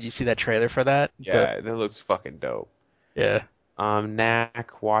 did you see that trailer for that? Yeah, that looks fucking dope. Yeah.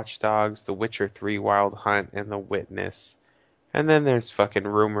 Knack, Watch Dogs, The Witcher 3, Wild Hunt, and The Witness. And then there's fucking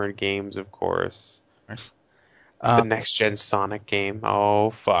rumored games, of course. The next-gen Sonic game.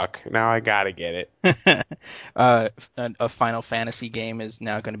 Oh, fuck. Now I gotta get it. A Final Fantasy game is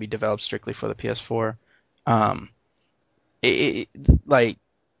now going to be developed strictly for the PS4. And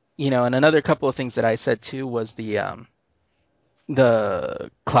another couple of things that I said, too, was the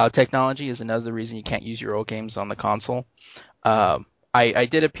cloud technology is another reason you can't use your old games on the console. I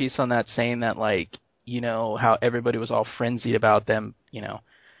did a piece on that saying that, how everybody was all frenzied about them,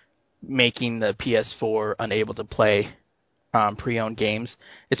 making the PS4 unable to play pre-owned games.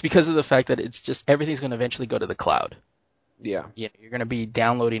 It's because of the fact that it's just everything's going to eventually go to the cloud. Yeah. You're going to be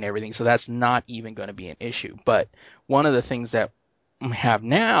downloading everything, so that's not even going to be an issue. But one of the things that we have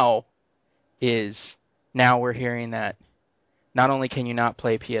now is now we're hearing that not only can you not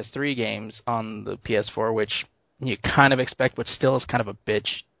play PS3 games on the PS4, which you kind of expect, but still is kind of a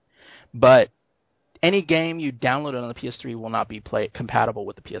bitch, but any game you download on the PS3 will not be compatible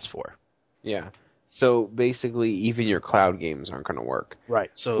with the PS4. Yeah. So basically, even your cloud games aren't going to work. Right.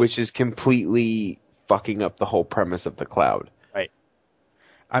 So, which is completely fucking up the whole premise of the cloud. Right.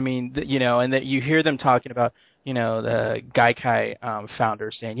 I mean, and that you hear them talking about, the Gaikai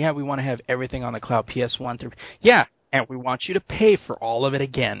founder saying, yeah, we want to have everything on the cloud, PS1 through, yeah, and we want you to pay for all of it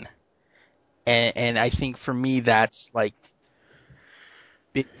again. And I think for me, that's that's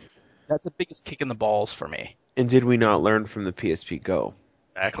the biggest kick in the balls for me. And did we not learn from the PSP Go?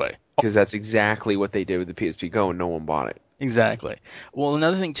 Exactly. Because that's exactly what they did with the PSP Go, and no one bought it. Exactly. Well,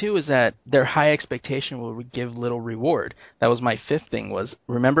 another thing, too, is that their high expectation will give little reward. That was my fifth thing was,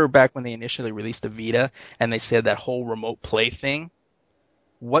 remember back when they initially released the Vita, and they said that whole remote play thing?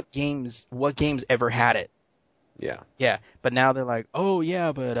 What games ever had it? Yeah. Yeah, but now they're like, oh,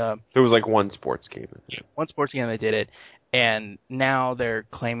 yeah, but... there was one sports game. One sports game that did it, and now they're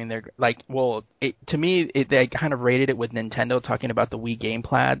claiming they're... to me, they kind of rated it with Nintendo talking about the Wii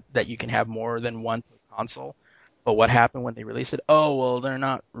gamepad, that you can have more than one console. But what happened when they released it? Oh, well, they're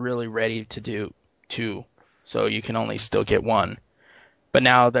not really ready to do two, so you can only still get one. But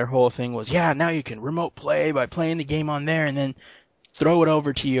now their whole thing was, yeah, now you can remote play by playing the game on there and then throw it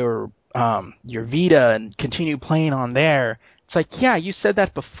over to your Vita and continue playing on there. It's like, yeah, you said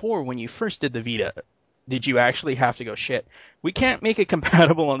that before when you first did the Vita. Did you actually have to go, shit, we can't make it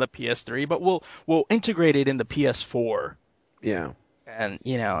compatible on the PS3, but we'll integrate it in the PS4. Yeah. And,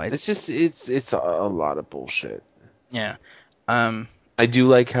 it's a lot of bullshit. Yeah. I do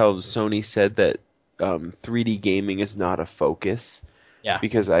like how Sony said that 3D gaming is not a focus. Yeah.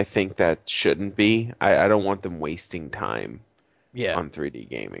 Because I think that shouldn't be. I don't want them wasting time on 3D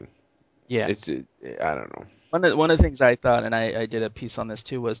gaming. Yeah. I don't know. One of the things I thought, and I did a piece on this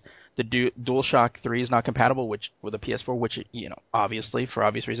too, was the DualShock 3 is not compatible with the PS4, which, obviously, for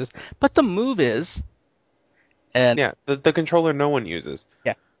obvious reasons. But the Move is. And yeah, the controller no one uses.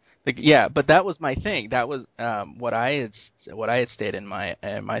 Yeah. Yeah, but that was my thing. That was what I had stated in my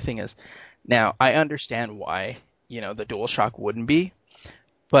thing is, now I understand why the DualShock wouldn't be,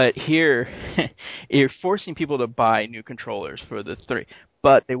 but here you're forcing people to buy new controllers for the 3,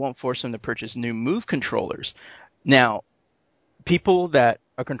 but they won't force them to purchase new Move controllers. Now, people that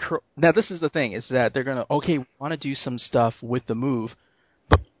are now this is the thing is that they're gonna want to do some stuff with the Move,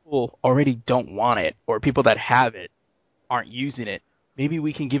 but people already don't want it, or people that have it aren't using it. Maybe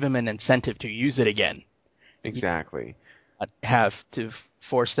we can give them an incentive to use it again. Exactly. Have to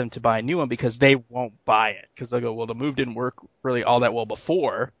force them to buy a new one because they won't buy it. Because they'll go, well, the Move didn't work really all that well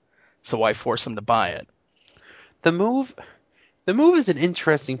before, so why force them to buy it? The Move is an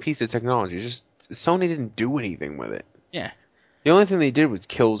interesting piece of technology. Just Sony didn't do anything with it. Yeah. The only thing they did was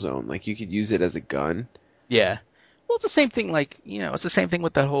Killzone. Like, you could use it as a gun. Yeah. Well, it's the same thing. It's the same thing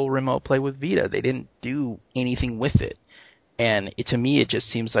with that whole remote play with Vita. They didn't do anything with it. And to me, it just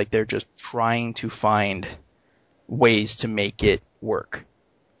seems like they're just trying to find ways to make it work.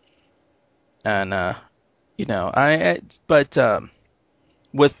 And but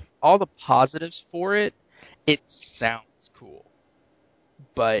with all the positives for it, it sounds cool.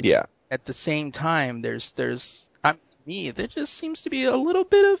 But Yeah. at the same time, there's to me, there just seems to be a little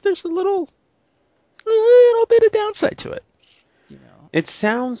bit of downside to it. It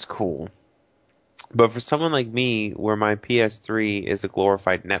sounds cool, but for someone like me, where my PS3 is a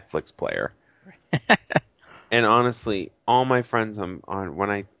glorified Netflix player, and honestly, all my friends on when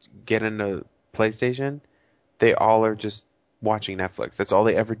I get into PlayStation, they all are just watching Netflix. That's all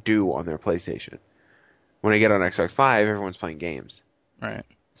they ever do on their PlayStation. When I get on Xbox Live, everyone's playing games. Right.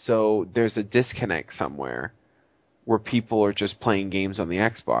 So there's a disconnect somewhere where people are just playing games on the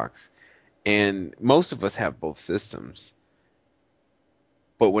Xbox. And most of us have both systems.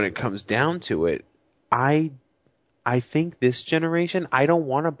 But when it comes down to it, I think this generation, I don't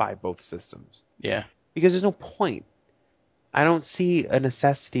want to buy both systems. Yeah. Because there's no point. I don't see a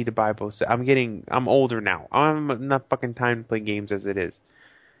necessity to buy both. I'm older now. I don't have enough fucking time to play games as it is.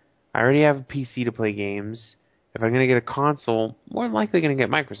 I already have a PC to play games. If I'm going to get a console, more than likely going to get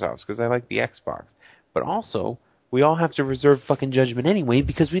Microsoft's because I like the Xbox. But also, we all have to reserve fucking judgment anyway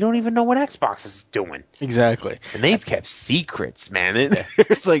because we don't even know what Xbox is doing. Exactly. And they've kept secrets, man.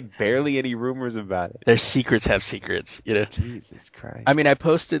 There's like barely any rumors about it. Their secrets have secrets, Jesus Christ. I mean, I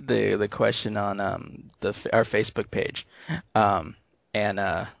posted the question on our Facebook page,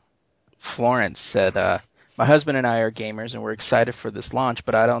 and Florence said, "My husband and I are gamers, and we're excited for this launch,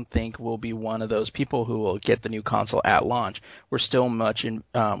 but I don't think we'll be one of those people who will get the new console at launch. We're still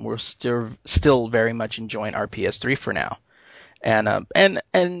very much enjoying our PS3 for now." And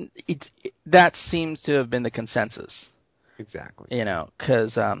that seems to have been the consensus. Exactly.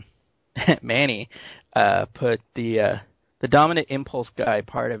 Because Manny put the dominant impulse guy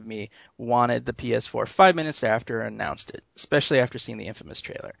part of me wanted the PS4 5 minutes after it announced it, especially after seeing the infamous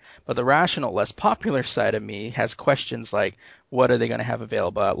trailer. But the rational, less popular side of me has questions like, what are they going to have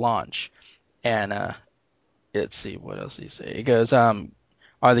available at launch? And let's see, what else did he say? He goes,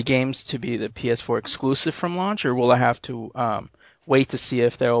 are the games to be the PS4 exclusive from launch, or will I have to wait to see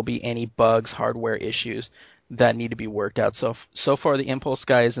if there will be any bugs, hardware issues that need to be worked out? So far, the impulse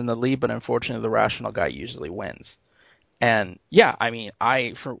guy is in the lead, but unfortunately, the rational guy usually wins. And yeah, I mean,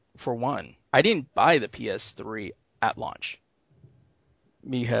 for one, I didn't buy the PS3 at launch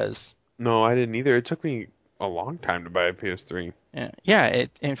because no, I didn't either. It took me a long time to buy a PS3.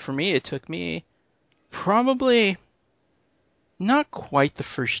 And for me, it took me probably not quite the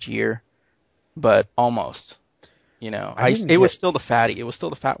first year, but almost. It was still the fatty. It was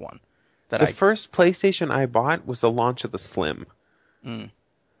still the fat one. The first PlayStation I bought was the launch of the Slim. Mm.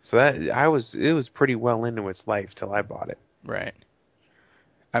 So it was pretty well into its life till I bought it. Right.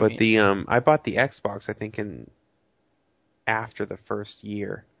 I bought the Xbox I think after the first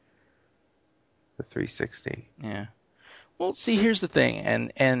year. The 360. Yeah. Well, see, here's the thing,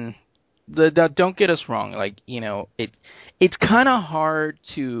 and don't get us wrong. It's kind of hard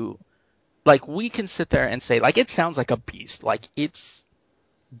to, we can sit there and say, it sounds like a beast. It's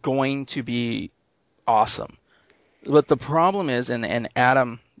going to be awesome. But the problem is, and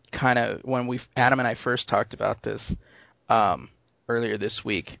Adam Adam and I first talked about this earlier this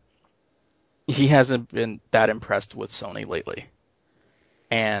week, he hasn't been that impressed with Sony lately.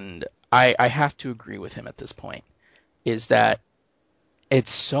 And I have to agree with him at this point, is that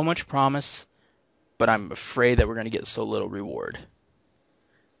it's so much promise, but I'm afraid that we're going to get so little reward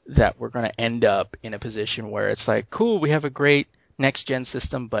that we're going to end up in a position where it's like, cool, we have a great next-gen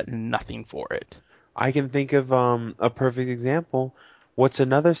system, but nothing for it. I can think of a perfect example. What's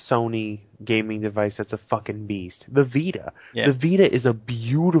another Sony gaming device that's a fucking beast? The Vita. Yeah. The Vita is a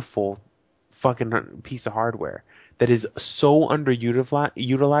beautiful fucking piece of hardware that is so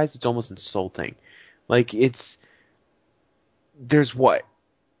underutilized, it's almost insulting. There's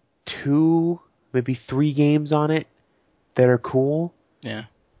 2, maybe 3 games on it that are cool. Yeah.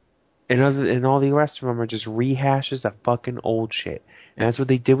 And all the rest of them are just rehashes of fucking old shit. And that's what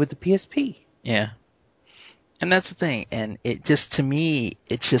they did with the PSP. Yeah. And that's the thing. And it just, to me,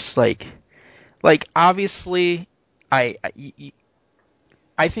 it's just obviously, I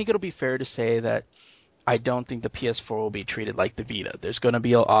think it'll be fair to say that I don't think the PS4 will be treated like the Vita. There's going to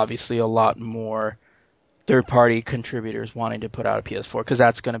be obviously a lot more third-party contributors wanting to put out a PS4 because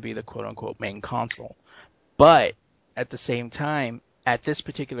that's going to be the quote-unquote main console. But at the same time, at this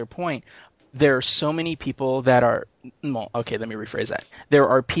particular point, there are so many people that are, well, okay, let me rephrase that. There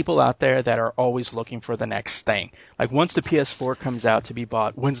are people out there that are always looking for the next thing. Like, once the PS4 comes out to be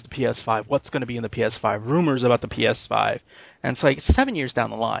bought, when's the PS5? What's going to be in the PS5? Rumors about the PS5. And it's like, 7 years down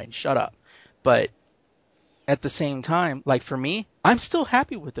the line. Shut up. But at the same time, like, for me, I'm still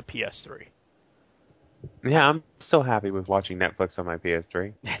happy with the PS3. Yeah, I'm still happy with watching Netflix on my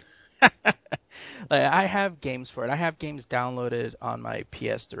PS3. Like, I have games for it. I have games downloaded on my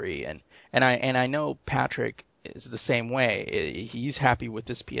PS3, and I know Patrick is the same way. He's happy with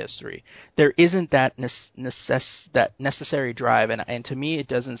this PS3. There isn't that that necessary drive, and to me, it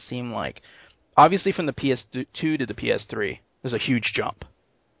doesn't seem like. Obviously, from the PS2 to the PS3, there's a huge jump.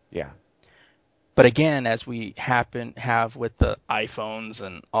 Yeah. But again, as we have with the iPhones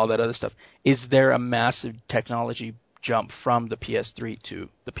and all that other stuff, is there a massive technology jump from the PS3 to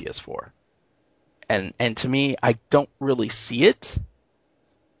the PS4? And to me, I don't really see it.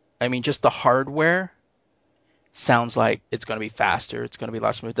 I mean, just the hardware sounds like it's going to be faster. It's going to be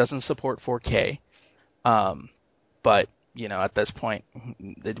less. It doesn't support 4K. But, you know, at this point,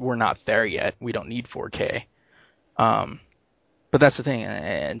 we're not there yet. We don't need 4K. But that's the thing.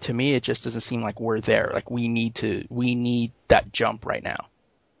 And to me, it just doesn't seem like we're there. Like, we need that jump right now.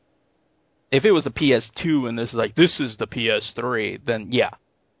 If it was a PS2 and this is the PS3, then yeah.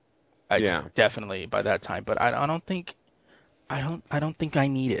 Definitely by that time, but I don't think I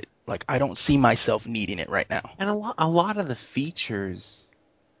need it. Like, I don't see myself needing it right now. And a lot of the features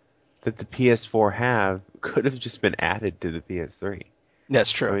that the PS4 have could have just been added to the PS3.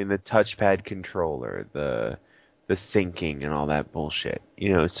 That's true. I mean, the touchpad controller, the syncing, and all that bullshit.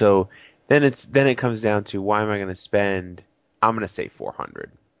 You know, so then it comes down to, why am I going to spend? I'm going to say $400.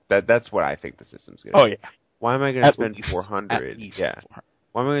 That's what I think the system's going to. Oh yeah. Why am I going to spend $400? At least yeah. $400.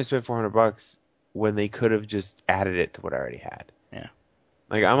 Why am I going to spend $400 when they could have just added it to what I already had? Yeah.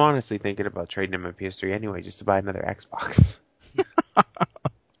 Like, I'm honestly thinking about trading in my PS3 anyway, just to buy another Xbox.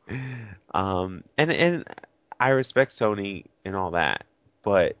 And I respect Sony and all that,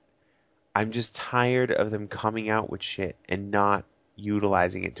 but I'm just tired of them coming out with shit and not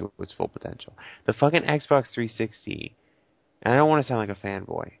utilizing it to its full potential. The fucking Xbox 360, and I don't want to sound like a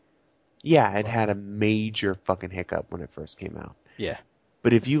fanboy. Yeah, it had a major fucking hiccup when it first came out. Yeah.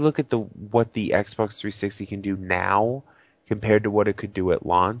 But if you look at what the Xbox 360 can do now compared to what it could do at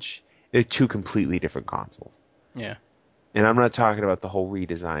launch, they're two completely different consoles. Yeah. And I'm not talking about the whole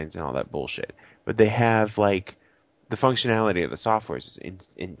redesigns and all that bullshit. But they have, like, the functionality of the software is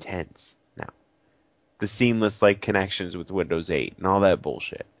intense now. The seamless, like, connections with Windows 8 and all that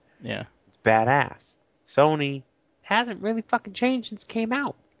bullshit. Yeah. It's badass. Sony hasn't really fucking changed since it came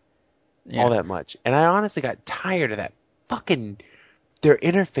out. Yeah. All that much. And I honestly got tired of that fucking... Their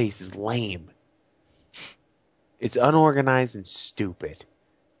interface is lame. It's unorganized and stupid.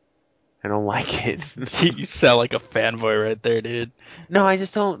 I don't like it. You sound like a fanboy right there, dude. No, I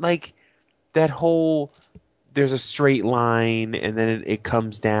just don't like that whole... There's a straight line, and then it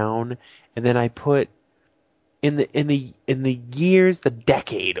comes down, and then I put... In the years, the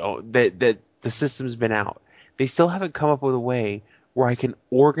decade that the system's been out, they still haven't come up with a way where I can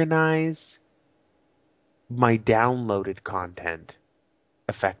organize my downloaded content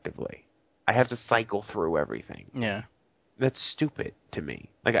effectively. I have to cycle through everything. Yeah. That's stupid to me.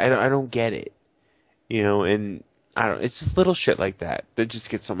 Like, I don't get it. You know, and I don't, it's just little shit like that just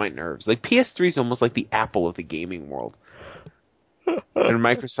gets on my nerves. Like, PS3 is almost like the Apple of the gaming world. And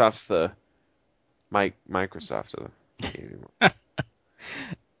Microsoft's the Microsoft of the gaming world.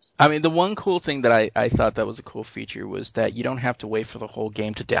 I mean, the one cool thing that I thought that was a cool feature was that you don't have to wait for the whole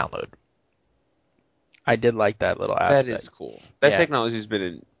game to download. I did like that little aspect. That is cool. That technology's been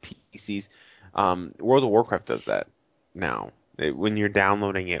in PCs. World of Warcraft does that now. When you're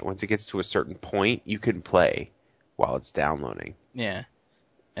downloading it, once it gets to a certain point, you can play while it's downloading. Yeah.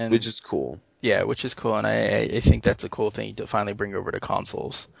 Which is cool. Yeah, which is cool, and I think that's a cool thing to finally bring over to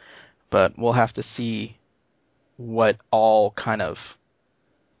consoles. But we'll have to see what all kind of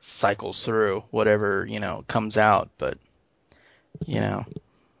cycles through, whatever, comes out. But, And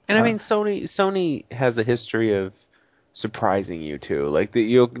I mean, Sony has a history of surprising you too. Like,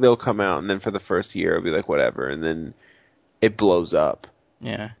 they'll come out, and then for the first year it'll be like whatever, and then it blows up.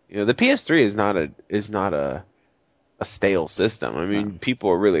 Yeah. The PS3 is not a stale system. I mean, people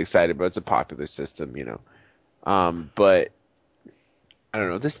are really excited, but it's a popular system, But I don't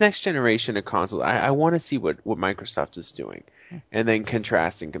know. This next generation of consoles, I want to see what Microsoft is doing, and then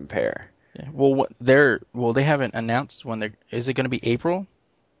contrast and compare. Yeah. Well, they haven't announced when is it going to be April?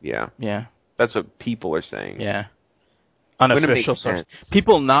 Yeah. Yeah. That's what people are saying. Yeah. Unofficial source.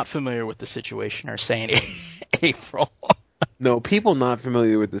 People not familiar with the situation are saying April. No, people not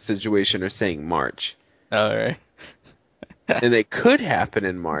familiar with the situation are saying March. All right. And it could happen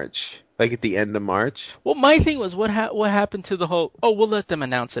in March, like at the end of March. Well, my thing was what happened to the whole, oh, we'll let them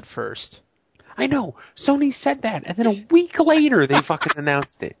announce it first. I know. Sony said that, and then a week later they fucking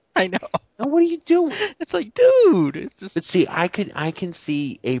announced it. I know. Now what are you doing? It's like, dude, it's just... But see, I can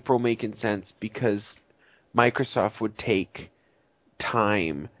see April making sense because Microsoft would take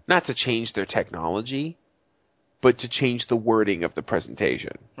time, not to change their technology, but to change the wording of the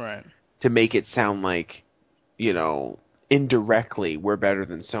presentation. Right. To make it sound like, you know, indirectly we're better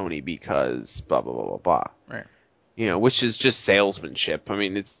than Sony because blah, blah, blah, blah, blah. Right. You know, which is just salesmanship. I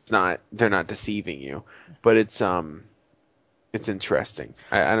mean, they're not deceiving you, but it's interesting.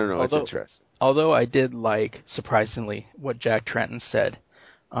 I don't know, it's interesting. Although I did like, surprisingly, what Jack Tretton said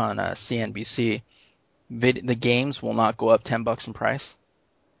on CNBC, the games will not go up $10 in price.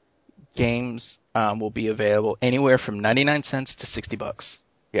 Games will be available anywhere from 99 cents to $60.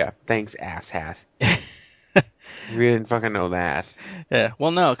 Yeah, thanks, asshat. We didn't fucking know that. Yeah,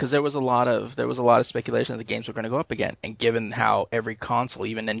 well, no, because there was a lot of speculation that the games were going to go up again, and given how every console,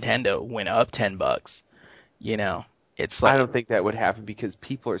 even Nintendo, went up $10, you know, it's like... I don't think that would happen because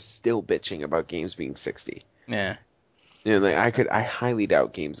people are still bitching about games being 60. Yeah. You know, like I highly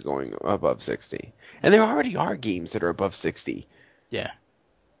doubt games going above 60, and there already are games that are above 60. Yeah.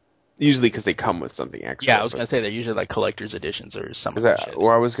 Usually because they come with something extra. Yeah, I was going to say they're usually like collector's editions or something.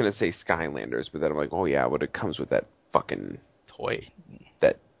 Or I was going to say Skylanders, but then I'm like, oh yeah, but it comes with that fucking... toy.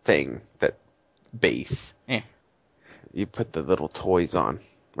 That thing, that base. Yeah. You put the little toys on.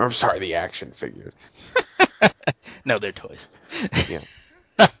 Or, I'm sorry, the action figures. No, they're toys. Yeah.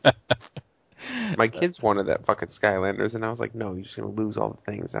 My kids wanted that fucking Skylanders, and I was like, no, you're just going to lose all the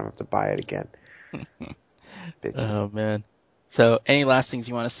things. I'm going to have to buy it again. Bitches. Oh, man. So, any last things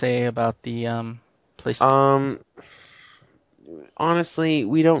you want to say about the PlayStation? Honestly,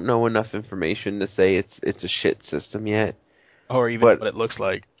 we don't know enough information to say it's a shit system yet. Or even what it looks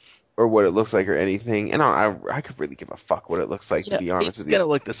like. Or what it looks like or anything. And I could really give a fuck what it looks like, to be honest with you. It's going to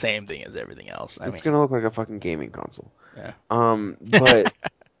look the same thing as everything else. It's going to look like a fucking gaming console. Yeah. But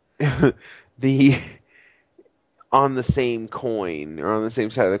on the same coin, or on the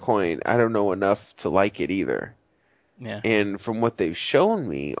same side of the coin, I don't know enough to like it either. Yeah. And from what they've shown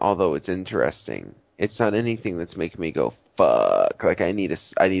me, although it's interesting, it's not anything that's making me go, fuck, like I need a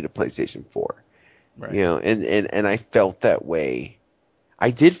PlayStation 4. Right. You know, and I felt that way. I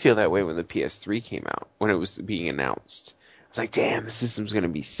did feel that way when the PS3 came out, when it was being announced. I was like, damn, the system's going to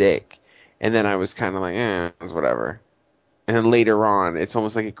be sick. And then I was kind of like, it's whatever. And then later on, it's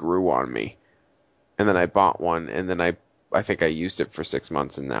almost like it grew on me. And then I bought one, and then I think I used it for 6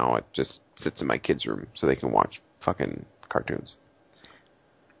 months, and now it just sits in my kids' room so they can watch fucking cartoons.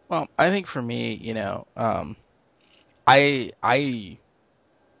 Well, I think for me, you know, it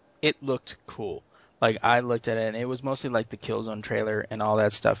looked cool. Like, I looked at it, and it was mostly like the Killzone trailer and all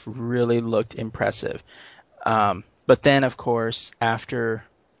that stuff really looked impressive. But then, of course, after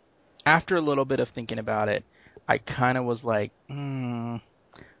a little bit of thinking about it, I kind of was like, I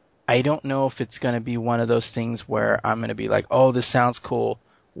don't know if it's going to be one of those things where I'm going to be like, oh, this sounds cool.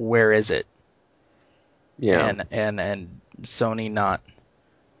 Where is it? Yeah. And Sony not,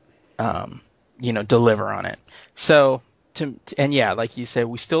 deliver on it. So, and yeah, like you said,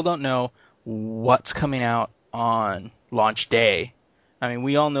 we still don't know what's coming out on launch day. I mean,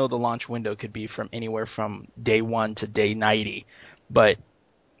 we all know the launch window could be from anywhere from day 1 to day 90, but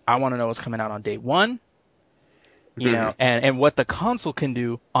I want to know what's coming out on day 1, you know, and what the console can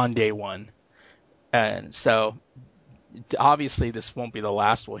do on day 1. And so, obviously, this won't be the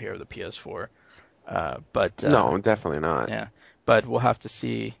last we'll hear of the PS4. But no, definitely not. Yeah, but we'll have to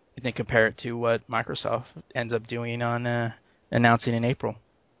see and then compare it to what Microsoft ends up doing on announcing in April.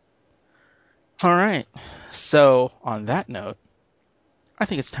 All right. So on that note, I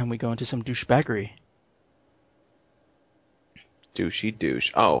think it's time we go into some douchebaggery. Douchey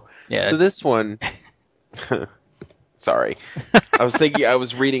douche. Oh, yeah. So this one. Sorry, I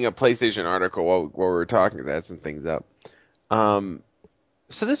was reading a PlayStation article while we were talking. That had some things up.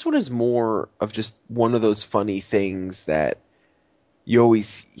 So this one is more of just one of those funny things that you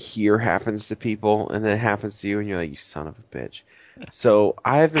always hear happens to people, and then it happens to you, and you're like, you son of a bitch. So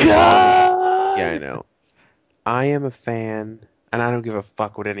I've been yeah, I know. I am a fan, and I don't give a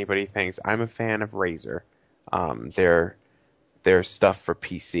fuck what anybody thinks. I'm a fan of Razer. Their stuff for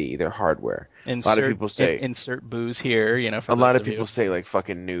PC, their hardware. A lot of people say insert booze here, you know. For a lot of people say like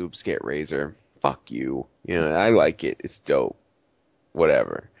fucking noobs get Razer. Fuck you. You know, I like it. It's dope.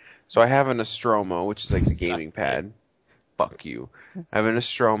 Whatever. So I have an Nostromo, which is like the gaming pad. Fuck you. I have an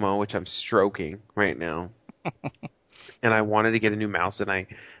Nostromo, which I'm stroking right now. and I wanted to get a new mouse, and I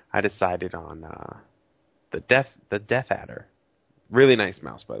decided on the Death Adder. Really nice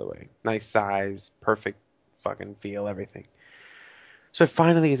mouse, by the way. Nice size, perfect fucking feel, everything. So I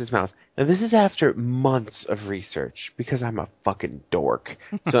finally get this mouse. Now this is after months of research because I'm a fucking dork.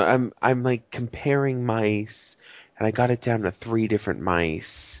 So I'm like comparing mice, and I got it down to 3 different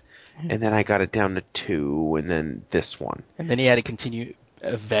mice, and then I got it down to 2, and then this one. And then you had to continue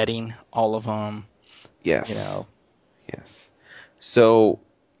vetting all of them. Yes. You know. Yes. So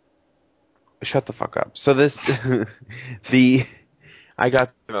shut the fuck up. So this I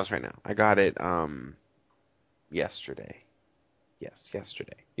got the mouse right now. I got it yesterday. Yes,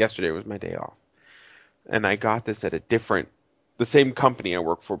 yesterday. Yesterday was my day off. And I got this at the same company I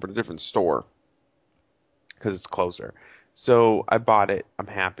work for, but a different store. Because it's closer. So I bought it. I'm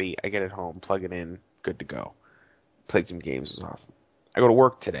happy. I get it home, plug it in, good to go. Played some games. It was awesome. I go to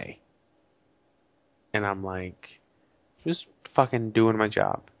work today. And I'm like, just fucking doing my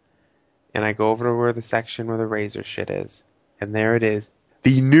job. And I go over to where the section where the Razer shit is. And there it is.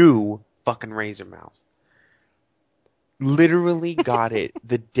 The new fucking Razer mouse. Literally got it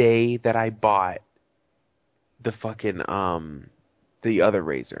the day that I bought the fucking the other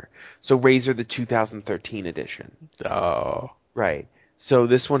Razer. So Razer the 2013 edition. Oh. Right. So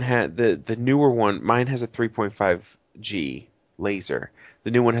this one had the newer one. Mine has a 3.5G laser.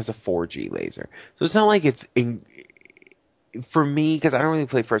 The new one has a 4G laser. So it's not like it's for me, because I don't really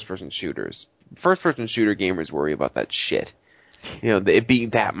play first-person shooters. First-person shooter gamers worry about that shit. You know, it being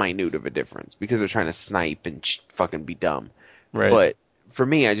that minute of a difference because they're trying to snipe and fucking be dumb. Right. But for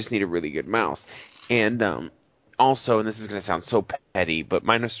me, I just need a really good mouse. And also, and this is going to sound so petty, but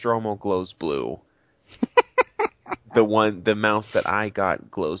my Nostromo glows blue. The mouse that I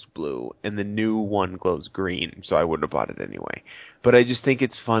got glows blue, and the new one glows green, so I wouldn't have bought it anyway. But I just think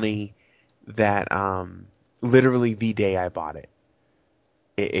it's funny that literally the day I bought it,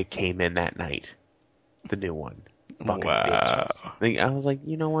 it came in that night. The new one. Fucking wow. bitches. I was like,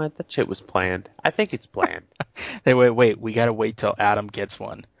 you know what? That shit was planned. I think it's planned. Hey, wait. We gotta wait till Adam gets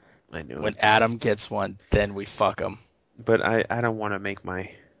one. I knew When it. Adam gets one, then we fuck him. But I don't want to make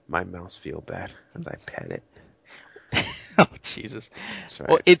my mouse feel bad as I pet it. Oh, Jesus. That's right.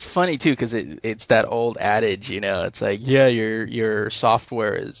 Well, it's funny, too, because it's that old adage, you know. It's like, yeah, your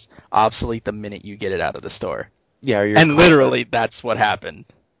software is obsolete the minute you get it out of the store. Yeah, and literally, that's what happened.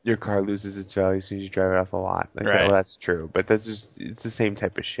 Your car loses its value as soon as you drive it off the lot. Like, right. Well, that's true, but it's the same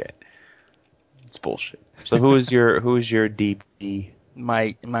type of shit. It's bullshit. So who is your DB?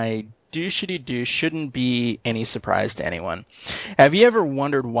 My douchey douche shouldn't be any surprise to anyone. Have you ever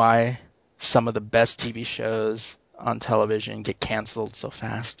wondered why some of the best TV shows on television get canceled so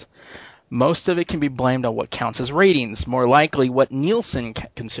fast? Most of it can be blamed on what counts as ratings, more likely what Nielsen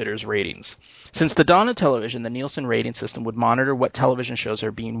considers ratings. Since the dawn of television, the Nielsen rating system would monitor what television shows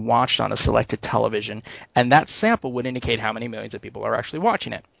are being watched on a selected television, and that sample would indicate how many millions of people are actually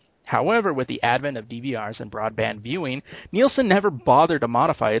watching it. However, with the advent of DVRs and broadband viewing, Nielsen never bothered to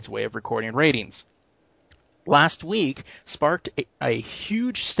modify its way of recording ratings. Last week sparked a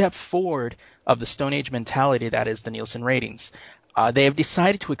huge step forward of the Stone Age mentality that is the Nielsen ratings. They have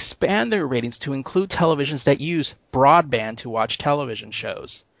decided to expand their ratings to include televisions that use broadband to watch television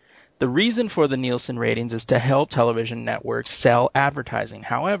shows. The reason for the Nielsen ratings is to help television networks sell advertising.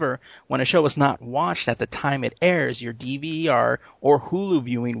 However, when a show is not watched at the time it airs, your DVR or Hulu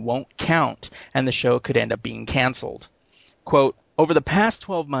viewing won't count, and the show could end up being canceled. Quote, over the past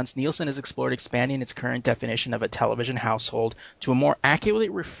 12 months, Nielsen has explored expanding its current definition of a television household to more accurately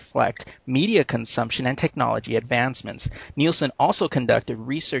reflect media consumption and technology advancements. Nielsen also conducted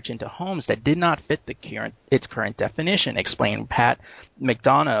research into homes that did not fit its current definition, explained Pat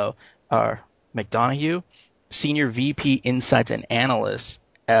McDonough, Senior VP Insights and Analyst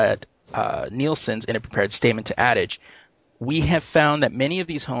at Nielsen's, in a prepared statement to Adage. We have found that many of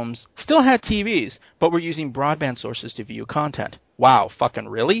these homes still had TVs, but were using broadband sources to view content. Wow, fucking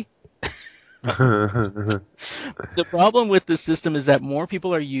really? The problem with this system is that more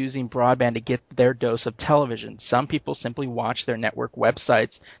people are using broadband to get their dose of television. Some people simply watch their network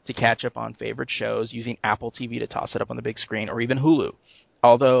websites to catch up on favorite shows, using Apple TV to toss it up on the big screen, or even Hulu.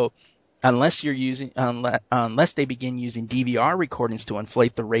 Although, unless they begin using DVR recordings to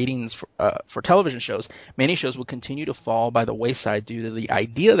inflate the ratings for television shows, many shows will continue to fall by the wayside due to the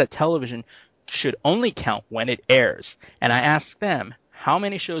idea that television should only count when it airs. And I ask them, how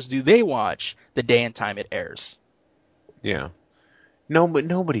many shows do they watch the day and time it airs? Yeah. No, but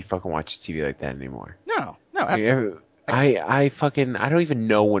nobody fucking watches TV like that anymore. No. I don't even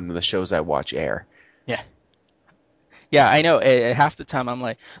know when the shows I watch air. Yeah, I know. Half the time I'm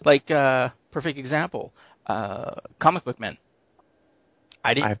like, perfect example. Comic Book Men.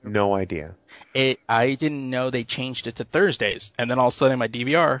 I have no idea. I didn't know they changed it to Thursdays, and then all of a sudden my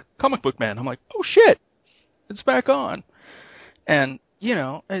DVR, Comic Book Man. I'm like, oh shit, it's back on. And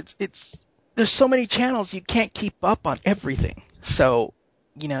it's there's so many channels you can't keep up on everything. So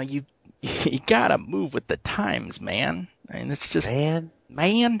you gotta move with the times, man. I mean, it's just man.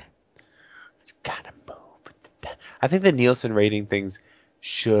 You gotta move with the times. I think the Nielsen rating things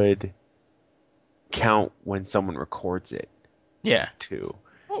should count when someone records it. Yeah. Too.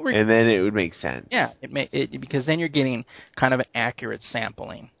 And then it would make sense. Yeah, because then you're getting kind of an accurate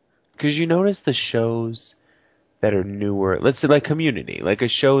sampling. Because you notice the shows that are newer, let's say like Community, like a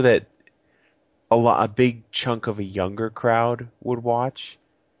show that a big chunk of a younger crowd would watch,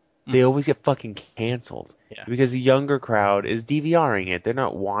 they always get fucking canceled. Yeah. Because the younger crowd is DVRing it. They're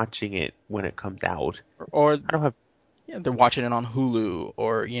not watching it when it comes out. Or they're watching it on Hulu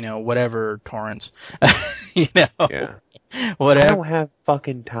or, whatever torrents. Yeah. Whatever. I don't have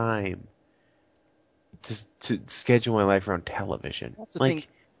fucking time to schedule my life around television. That's the thing.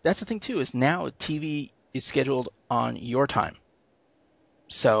 That's the thing too. Is now TV is scheduled on your time,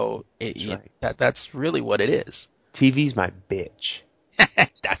 so that's really what it is. TV's my bitch.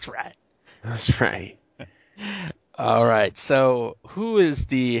 That's right. That's right. All right. So who is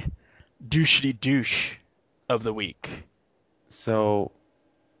the douchey douche of the week? So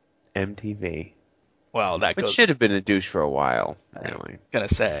MTV. Well, that should have been a douche for a while. Anyway, gonna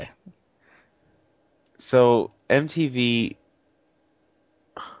say. So MTV,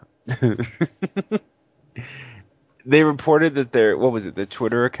 they reported that the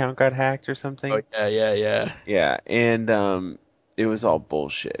Twitter account got hacked or something. Oh yeah. Yeah, and it was all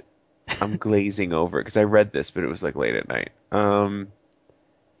bullshit. I'm glazing over it because I read this, but it was like late at night.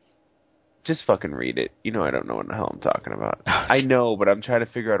 Just fucking read it. I don't know what the hell I'm talking about. I know, but I'm trying to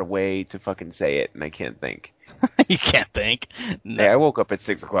figure out a way to fucking say it, and I can't think. You can't think? No. Hey, I woke up at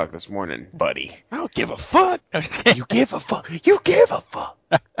 6 o'clock this morning, buddy. I don't give a fuck. You give a fuck. You give a fuck.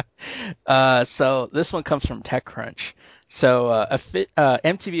 So this one comes from TechCrunch. So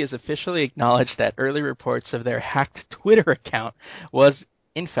MTV has officially acknowledged that early reports of their hacked Twitter account was,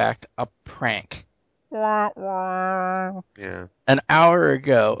 in fact, a prank. Yeah. An hour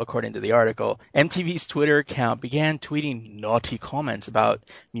ago, according to the article, MTV's Twitter account began tweeting naughty comments about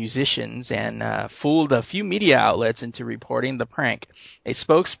musicians and fooled a few media outlets into reporting the prank. A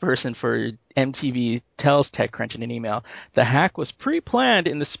spokesperson for MTV tells TechCrunch in an email, the hack was pre-planned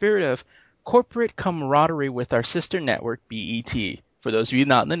in the spirit of corporate camaraderie with our sister network, BET. For those of you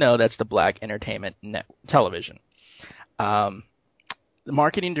not in the know, that's the Black Entertainment Television. The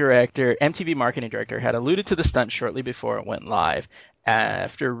MTV marketing director, had alluded to the stunt shortly before it went live.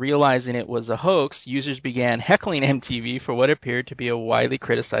 After realizing it was a hoax, users began heckling MTV for what appeared to be a widely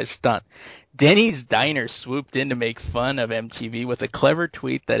criticized stunt. Denny's Diner swooped in to make fun of MTV with a clever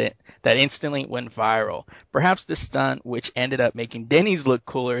tweet that instantly went viral. Perhaps the stunt, which ended up making Denny's look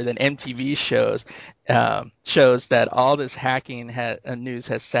cooler than MTV shows that all this hacking news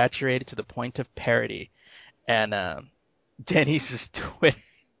has saturated to the point of parody. And Denny's Twitter.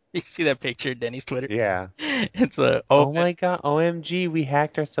 You see that picture of Denny's Twitter? Yeah. It's oh my god, OMG, we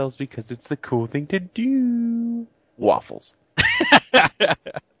hacked ourselves because it's the cool thing to do. Waffles.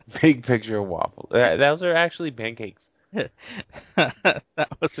 Big picture of waffles. Those are actually pancakes. That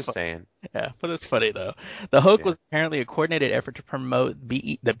was just saying. Yeah, but it's funny though. The hoax was apparently a coordinated effort to promote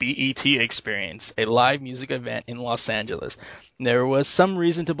the BET Experience, a live music event in Los Angeles. There was some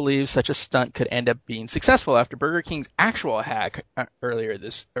reason to believe such a stunt could end up being successful after Burger King's actual hack earlier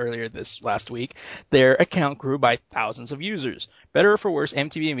this last week. Their account grew by thousands of users. Better or for worse,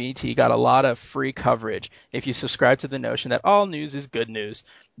 MTV and BET got a lot of free coverage. If you subscribe to the notion that all news is good news,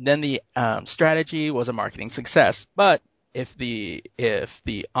 then the strategy was a marketing success. But if the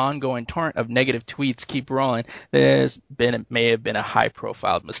ongoing torrent of negative tweets keep rolling, it may have been a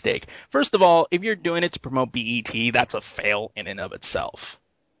high-profile mistake. First of all, if you're doing it to promote BET, that's a fail in and of itself.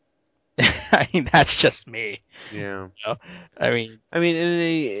 I mean, that's just me. Yeah. I mean,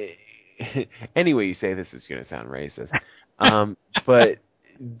 any way you say this is going to sound racist. But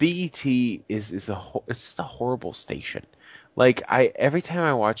BET is just a horrible station. Like every time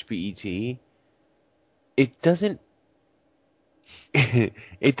I watch BET, it doesn't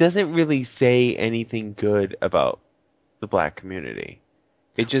really say anything good about the black community.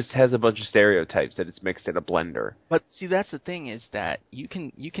 It just has a bunch of stereotypes that it's mixed in a blender. But see, that's the thing, is that you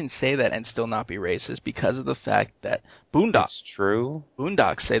can say that and still not be racist because of the fact that That's true.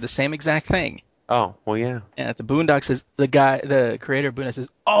 Boondocks say the same exact thing. Oh, well, yeah. And the Boondocks is the creator of Boondocks has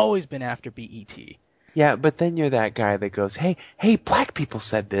always been after BET. Yeah, but then you're that guy that goes, hey, black people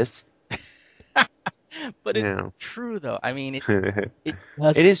said this. But it's Yeah. true though. I mean, it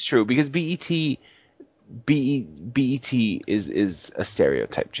It is true because BET is a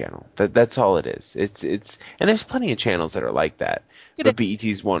stereotype channel. That's all it is. It's and there's plenty of channels that are like that, but BET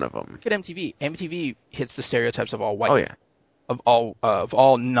is one of them. Look at MTV. MTV hits the stereotypes of all white. Oh yeah. Of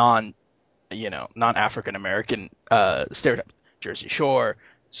all non African American stereotypes. Jersey Shore,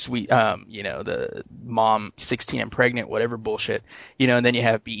 sweet, the mom 16 and pregnant, whatever bullshit, and then you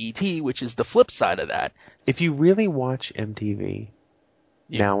have BET, which is the flip side of that. If you really watch MTV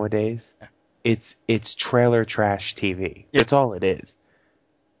nowadays, it's trailer trash TV. Yeah. That's all it is.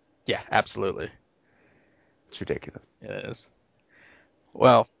 Yeah, absolutely. It's ridiculous. It is.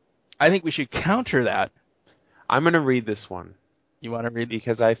 Well, I think we should counter that. I'm going to read this one. You want to read?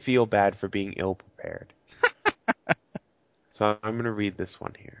 Because I feel bad for being ill-prepared. So I'm going to read this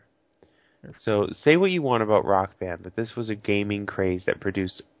one here. So say what you want about Rock Band, but this was a gaming craze that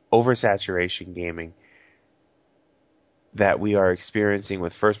produced oversaturation gaming that we are experiencing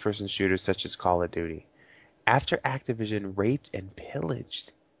with first-person shooters such as Call of Duty. After Activision raped and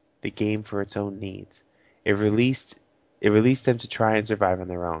pillaged the game for its own needs, it released them to try and survive on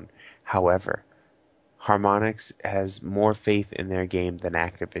their own. However, Harmonix has more faith in their game than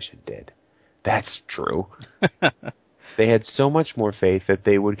Activision did. That's true. They had so much more faith that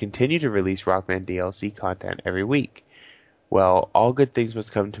they would continue to release Rock Band DLC content every week. Well, all good things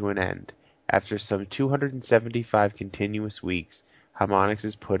must come to an end. After some 275 continuous weeks, Harmonix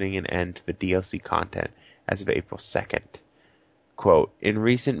is putting an end to the DLC content as of April 2nd. Quote, in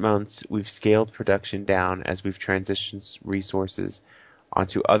recent months, we've scaled production down as we've transitioned resources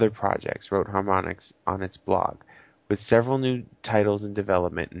onto other projects, wrote Harmonix on its blog. With several new titles in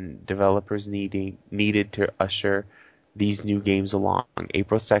development and developers needed to usher these new games along,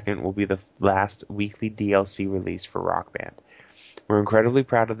 April 2nd will be the last weekly DLC release for Rock Band. We're incredibly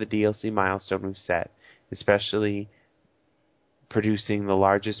proud of the DLC milestone we've set, especially producing the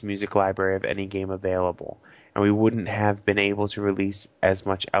largest music library of any game available, and we wouldn't have been able to release as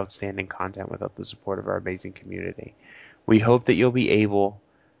much outstanding content without the support of our amazing community. We hope that we'll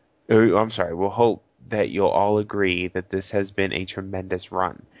hope that you'll all agree that this has been a tremendous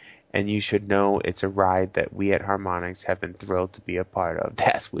run, and you should know it's a ride that we at Harmonix have been thrilled to be a part of.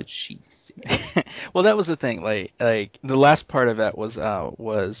 That's what she said. Well, that was the thing. Like the last part of that was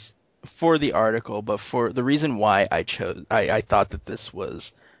for the article, but for the reason why I thought that this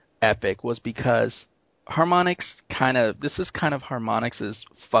was epic was because this is kind of Harmonix's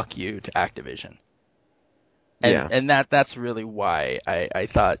fuck you to Activision. And that's really why I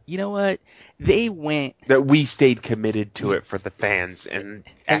thought, you know what, they went... That we stayed committed to it for the fans, and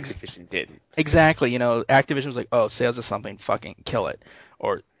Activision didn't. Exactly, Activision was like, oh, sales of something, fucking kill it,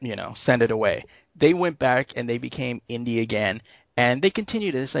 or, send it away. They went back and they became indie again, and they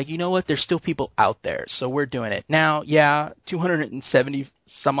continued it. It's like, you know what, there's still people out there, so we're doing it. Now, 270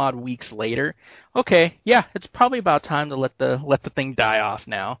 some odd weeks later, okay, yeah, it's probably about time to let the thing die off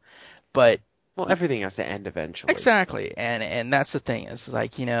now, but... Well, everything has to end eventually. Exactly, and that's the thing. It's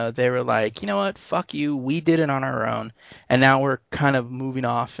like, they were like, you know what, fuck you, we did it on our own, and now we're kind of moving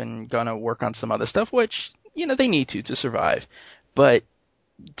off and gonna work on some other stuff, which, they need to survive. But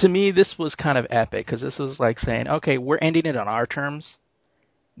to me, this was kind of epic, because this was like saying, okay, we're ending it on our terms.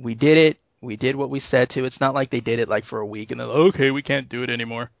 We did it. We did what we said to. It's not like they did it like for a week, and then, okay, we can't do it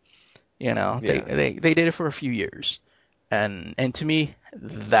anymore. They did it for a few years. And to me,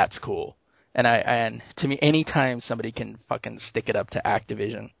 that's cool. And to me, anytime somebody can fucking stick it up to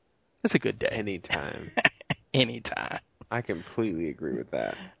Activision, it's a good day. Anytime. Anytime. I completely agree with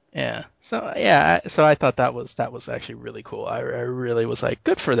that. Yeah. So I thought that was actually really cool. I really was like,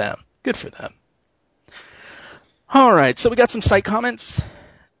 good for them. Good for them. All right. So we got some site comments,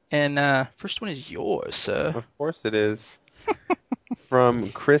 and first one is yours, sir. Of course it is.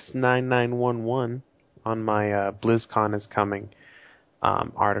 From Chris9911 on my BlizzCon is coming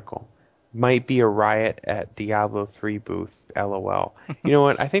article. Might be a riot at Diablo 3 booth, LOL. You know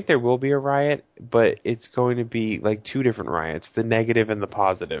what? I think there will be a riot, but it's going to be like two different riots, the negative and the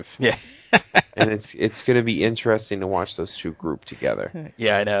positive. Yeah. And it's going to be interesting to watch those two group together.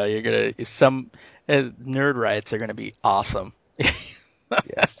 Yeah, I know. Some nerd riots are going to be awesome.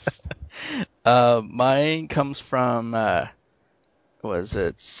 Yes. Mine comes from, was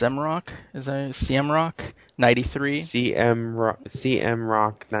it Semrock? Is that CMRock 93?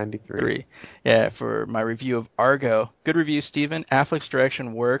 CMRock 93. Yeah, for my review of Argo. Good review, Steven. Affleck's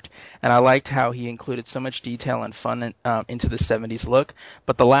direction worked, and I liked how he included so much detail and fun into the 70s look,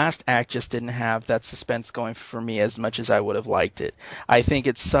 but the last act just didn't have that suspense going for me as much as I would have liked it. I think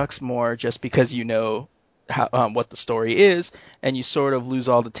it sucks more just because what the story is, and you sort of lose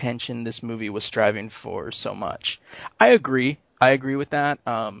all the tension this movie was striving for so much. I agree with that.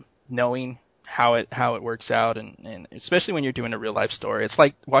 Knowing how it works out, and especially when you're doing a real life story, it's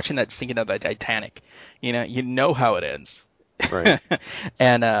like watching that sinking of the Titanic. You know how it ends. Right.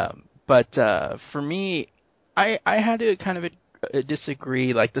 And but for me, I had to kind of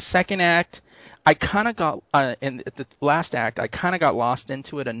disagree. Like the second act, I kind of got in the last act, I kind of got lost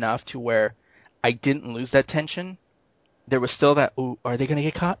into it enough to where I didn't lose that tension. There was still that, ooh, are they gonna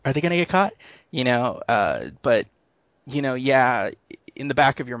get caught? Are they gonna get caught? But yeah, in the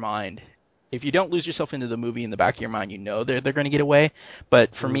back of your mind, if you don't lose yourself into the movie, in the back of your mind, they're going to get away.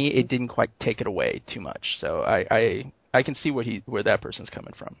 But for me, it didn't quite take it away too much. So I can see where that person's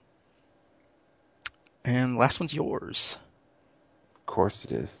coming from. And last one's yours. Of course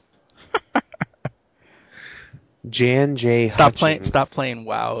it is. Jan J. Stop Hutchings. Stop playing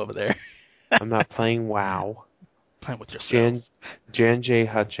WoW over there. I'm not playing WoW. Playing with yourself. Jan J.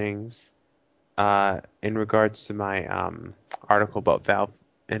 Hutchings. In regards to my article about Valve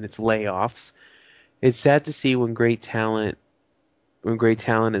and its layoffs, it's sad to see when great talent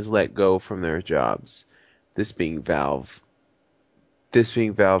is let go from their jobs. This being Valve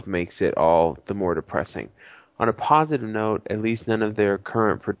makes it all the more depressing. On a positive note, at least none of their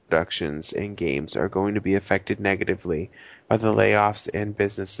current productions and games are going to be affected negatively by the layoffs and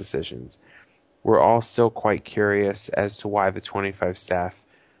business decisions. We're all still quite curious as to why the 25 staff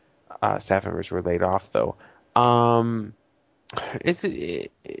members were laid off, though.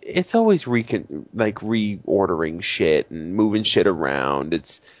 It's always reordering shit and moving shit around.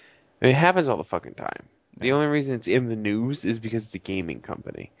 It happens all the fucking time. The only reason it's in the news is because it's a gaming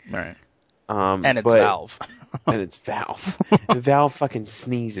company. Right. And it's Valve. And it's Valve. Valve fucking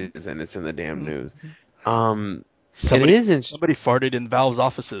sneezes and it's in the damn news. Somebody farted in Valve's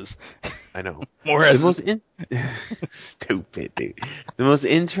offices. I know. Stupid, dude. The most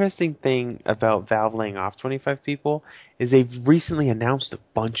interesting thing about Valve laying off 25 people is they've recently announced a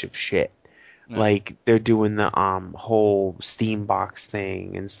bunch of shit. Yeah. Like, they're doing the whole Steam box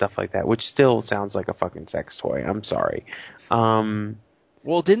thing and stuff like that, which still sounds like a fucking sex toy. I'm sorry.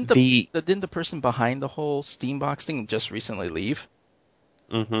 Well, didn't the person behind the whole Steam box thing just recently leave?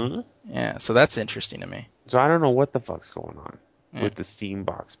 Mm-hmm. Yeah, so that's interesting to me. So I don't know what the fuck's going on with the Steam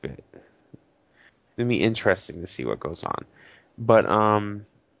box bit. It'll be interesting to see what goes on. But and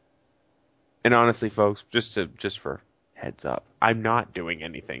honestly, folks, just for heads up, I'm not doing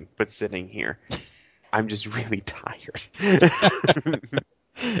anything but sitting here. I'm just really tired.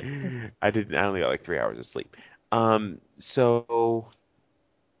 I only got like 3 hours of sleep. So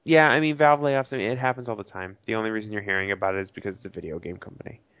yeah, I mean, Valve layoffs, it happens all the time. The only reason you're hearing about it is because it's a video game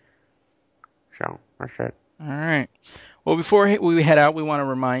company. So, that's it. All right. Well, before we head out, we want to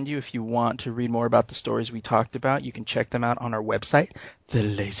remind you, if you want to read more about the stories we talked about, you can check them out on our website,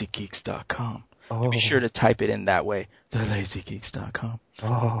 thelazygeeks.com. Oh. Be sure to type it in that way, thelazygeeks.com.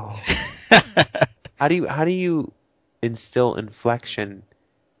 Oh. How do you instill inflection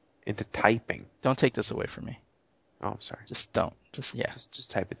into typing? Don't take this away from me. Oh, I'm sorry. Just don't. Just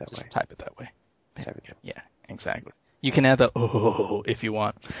type it that way. Just type it that way. Yeah, exactly. You can add the oh if you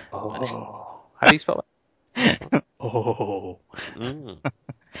want. Oh. How do you spell it? Oh.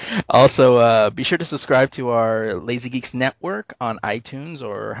 Also, be sure to subscribe to our Lazy Geeks Network on iTunes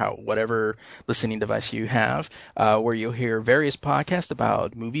or whatever listening device you have, where you'll hear various podcasts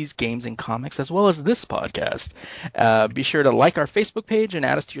about movies, games, and comics, as well as this podcast. Be sure to like our Facebook page and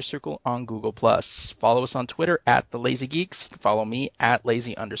add us to your circle on Google+. Follow us on Twitter at The Lazy Geeks. You can follow me at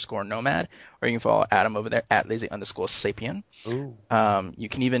Lazy_Nomad, or you can follow Adam over there at Lazy_Sapien. You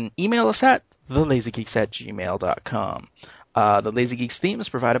can even email us at thelazygeeks@gmail.com. The Lazy Geeks theme is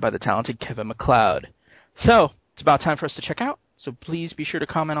provided by the talented Kevin MacLeod. So, it's about time for us to check out. So please be sure to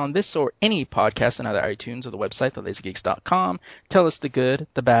comment on this or any podcast on either iTunes or the website, thelazygeeks.com. Tell us the good,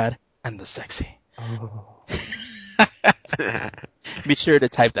 the bad, and the sexy. Oh. Be sure to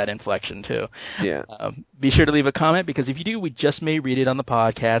type that inflection, too. Yeah. Be sure to leave a comment, because if you do, we just may read it on the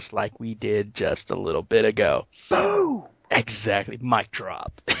podcast like we did just a little bit ago. Boom! Exactly. Mic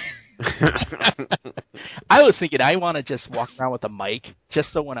drop. I was thinking I want to just walk around with a mic,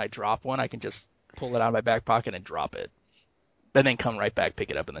 just so when I drop one, I can just pull it out of my back pocket and drop it. And then come right back, pick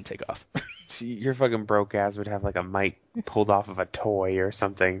it up, and then take off. Your fucking broke ass would have like a mic pulled off of a toy or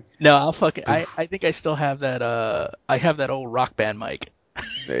something. No, I think I still have that, I have that old Rock Band mic.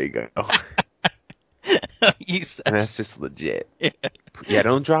 There you go. And that's just legit. Yeah,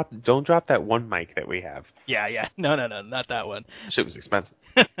 don't drop that one mic that we have. Yeah. No, not that one. Shit was expensive.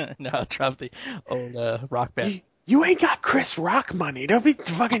 No, drop the old Rock Band. You ain't got Chris Rock money. Don't be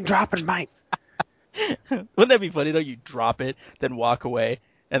fucking dropping mics. Wouldn't that be funny though? You drop it, then walk away,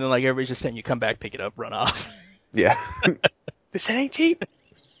 and then like everybody's just saying you come back, pick it up, run off. Yeah. This ain't cheap.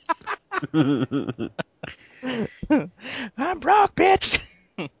 I'm broke, bitch.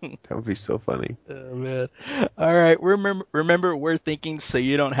 That would be so funny. Oh man. All right, remember we're thinking so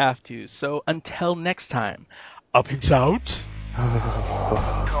you don't have to. So until next time, up and out.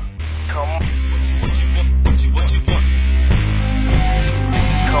 Come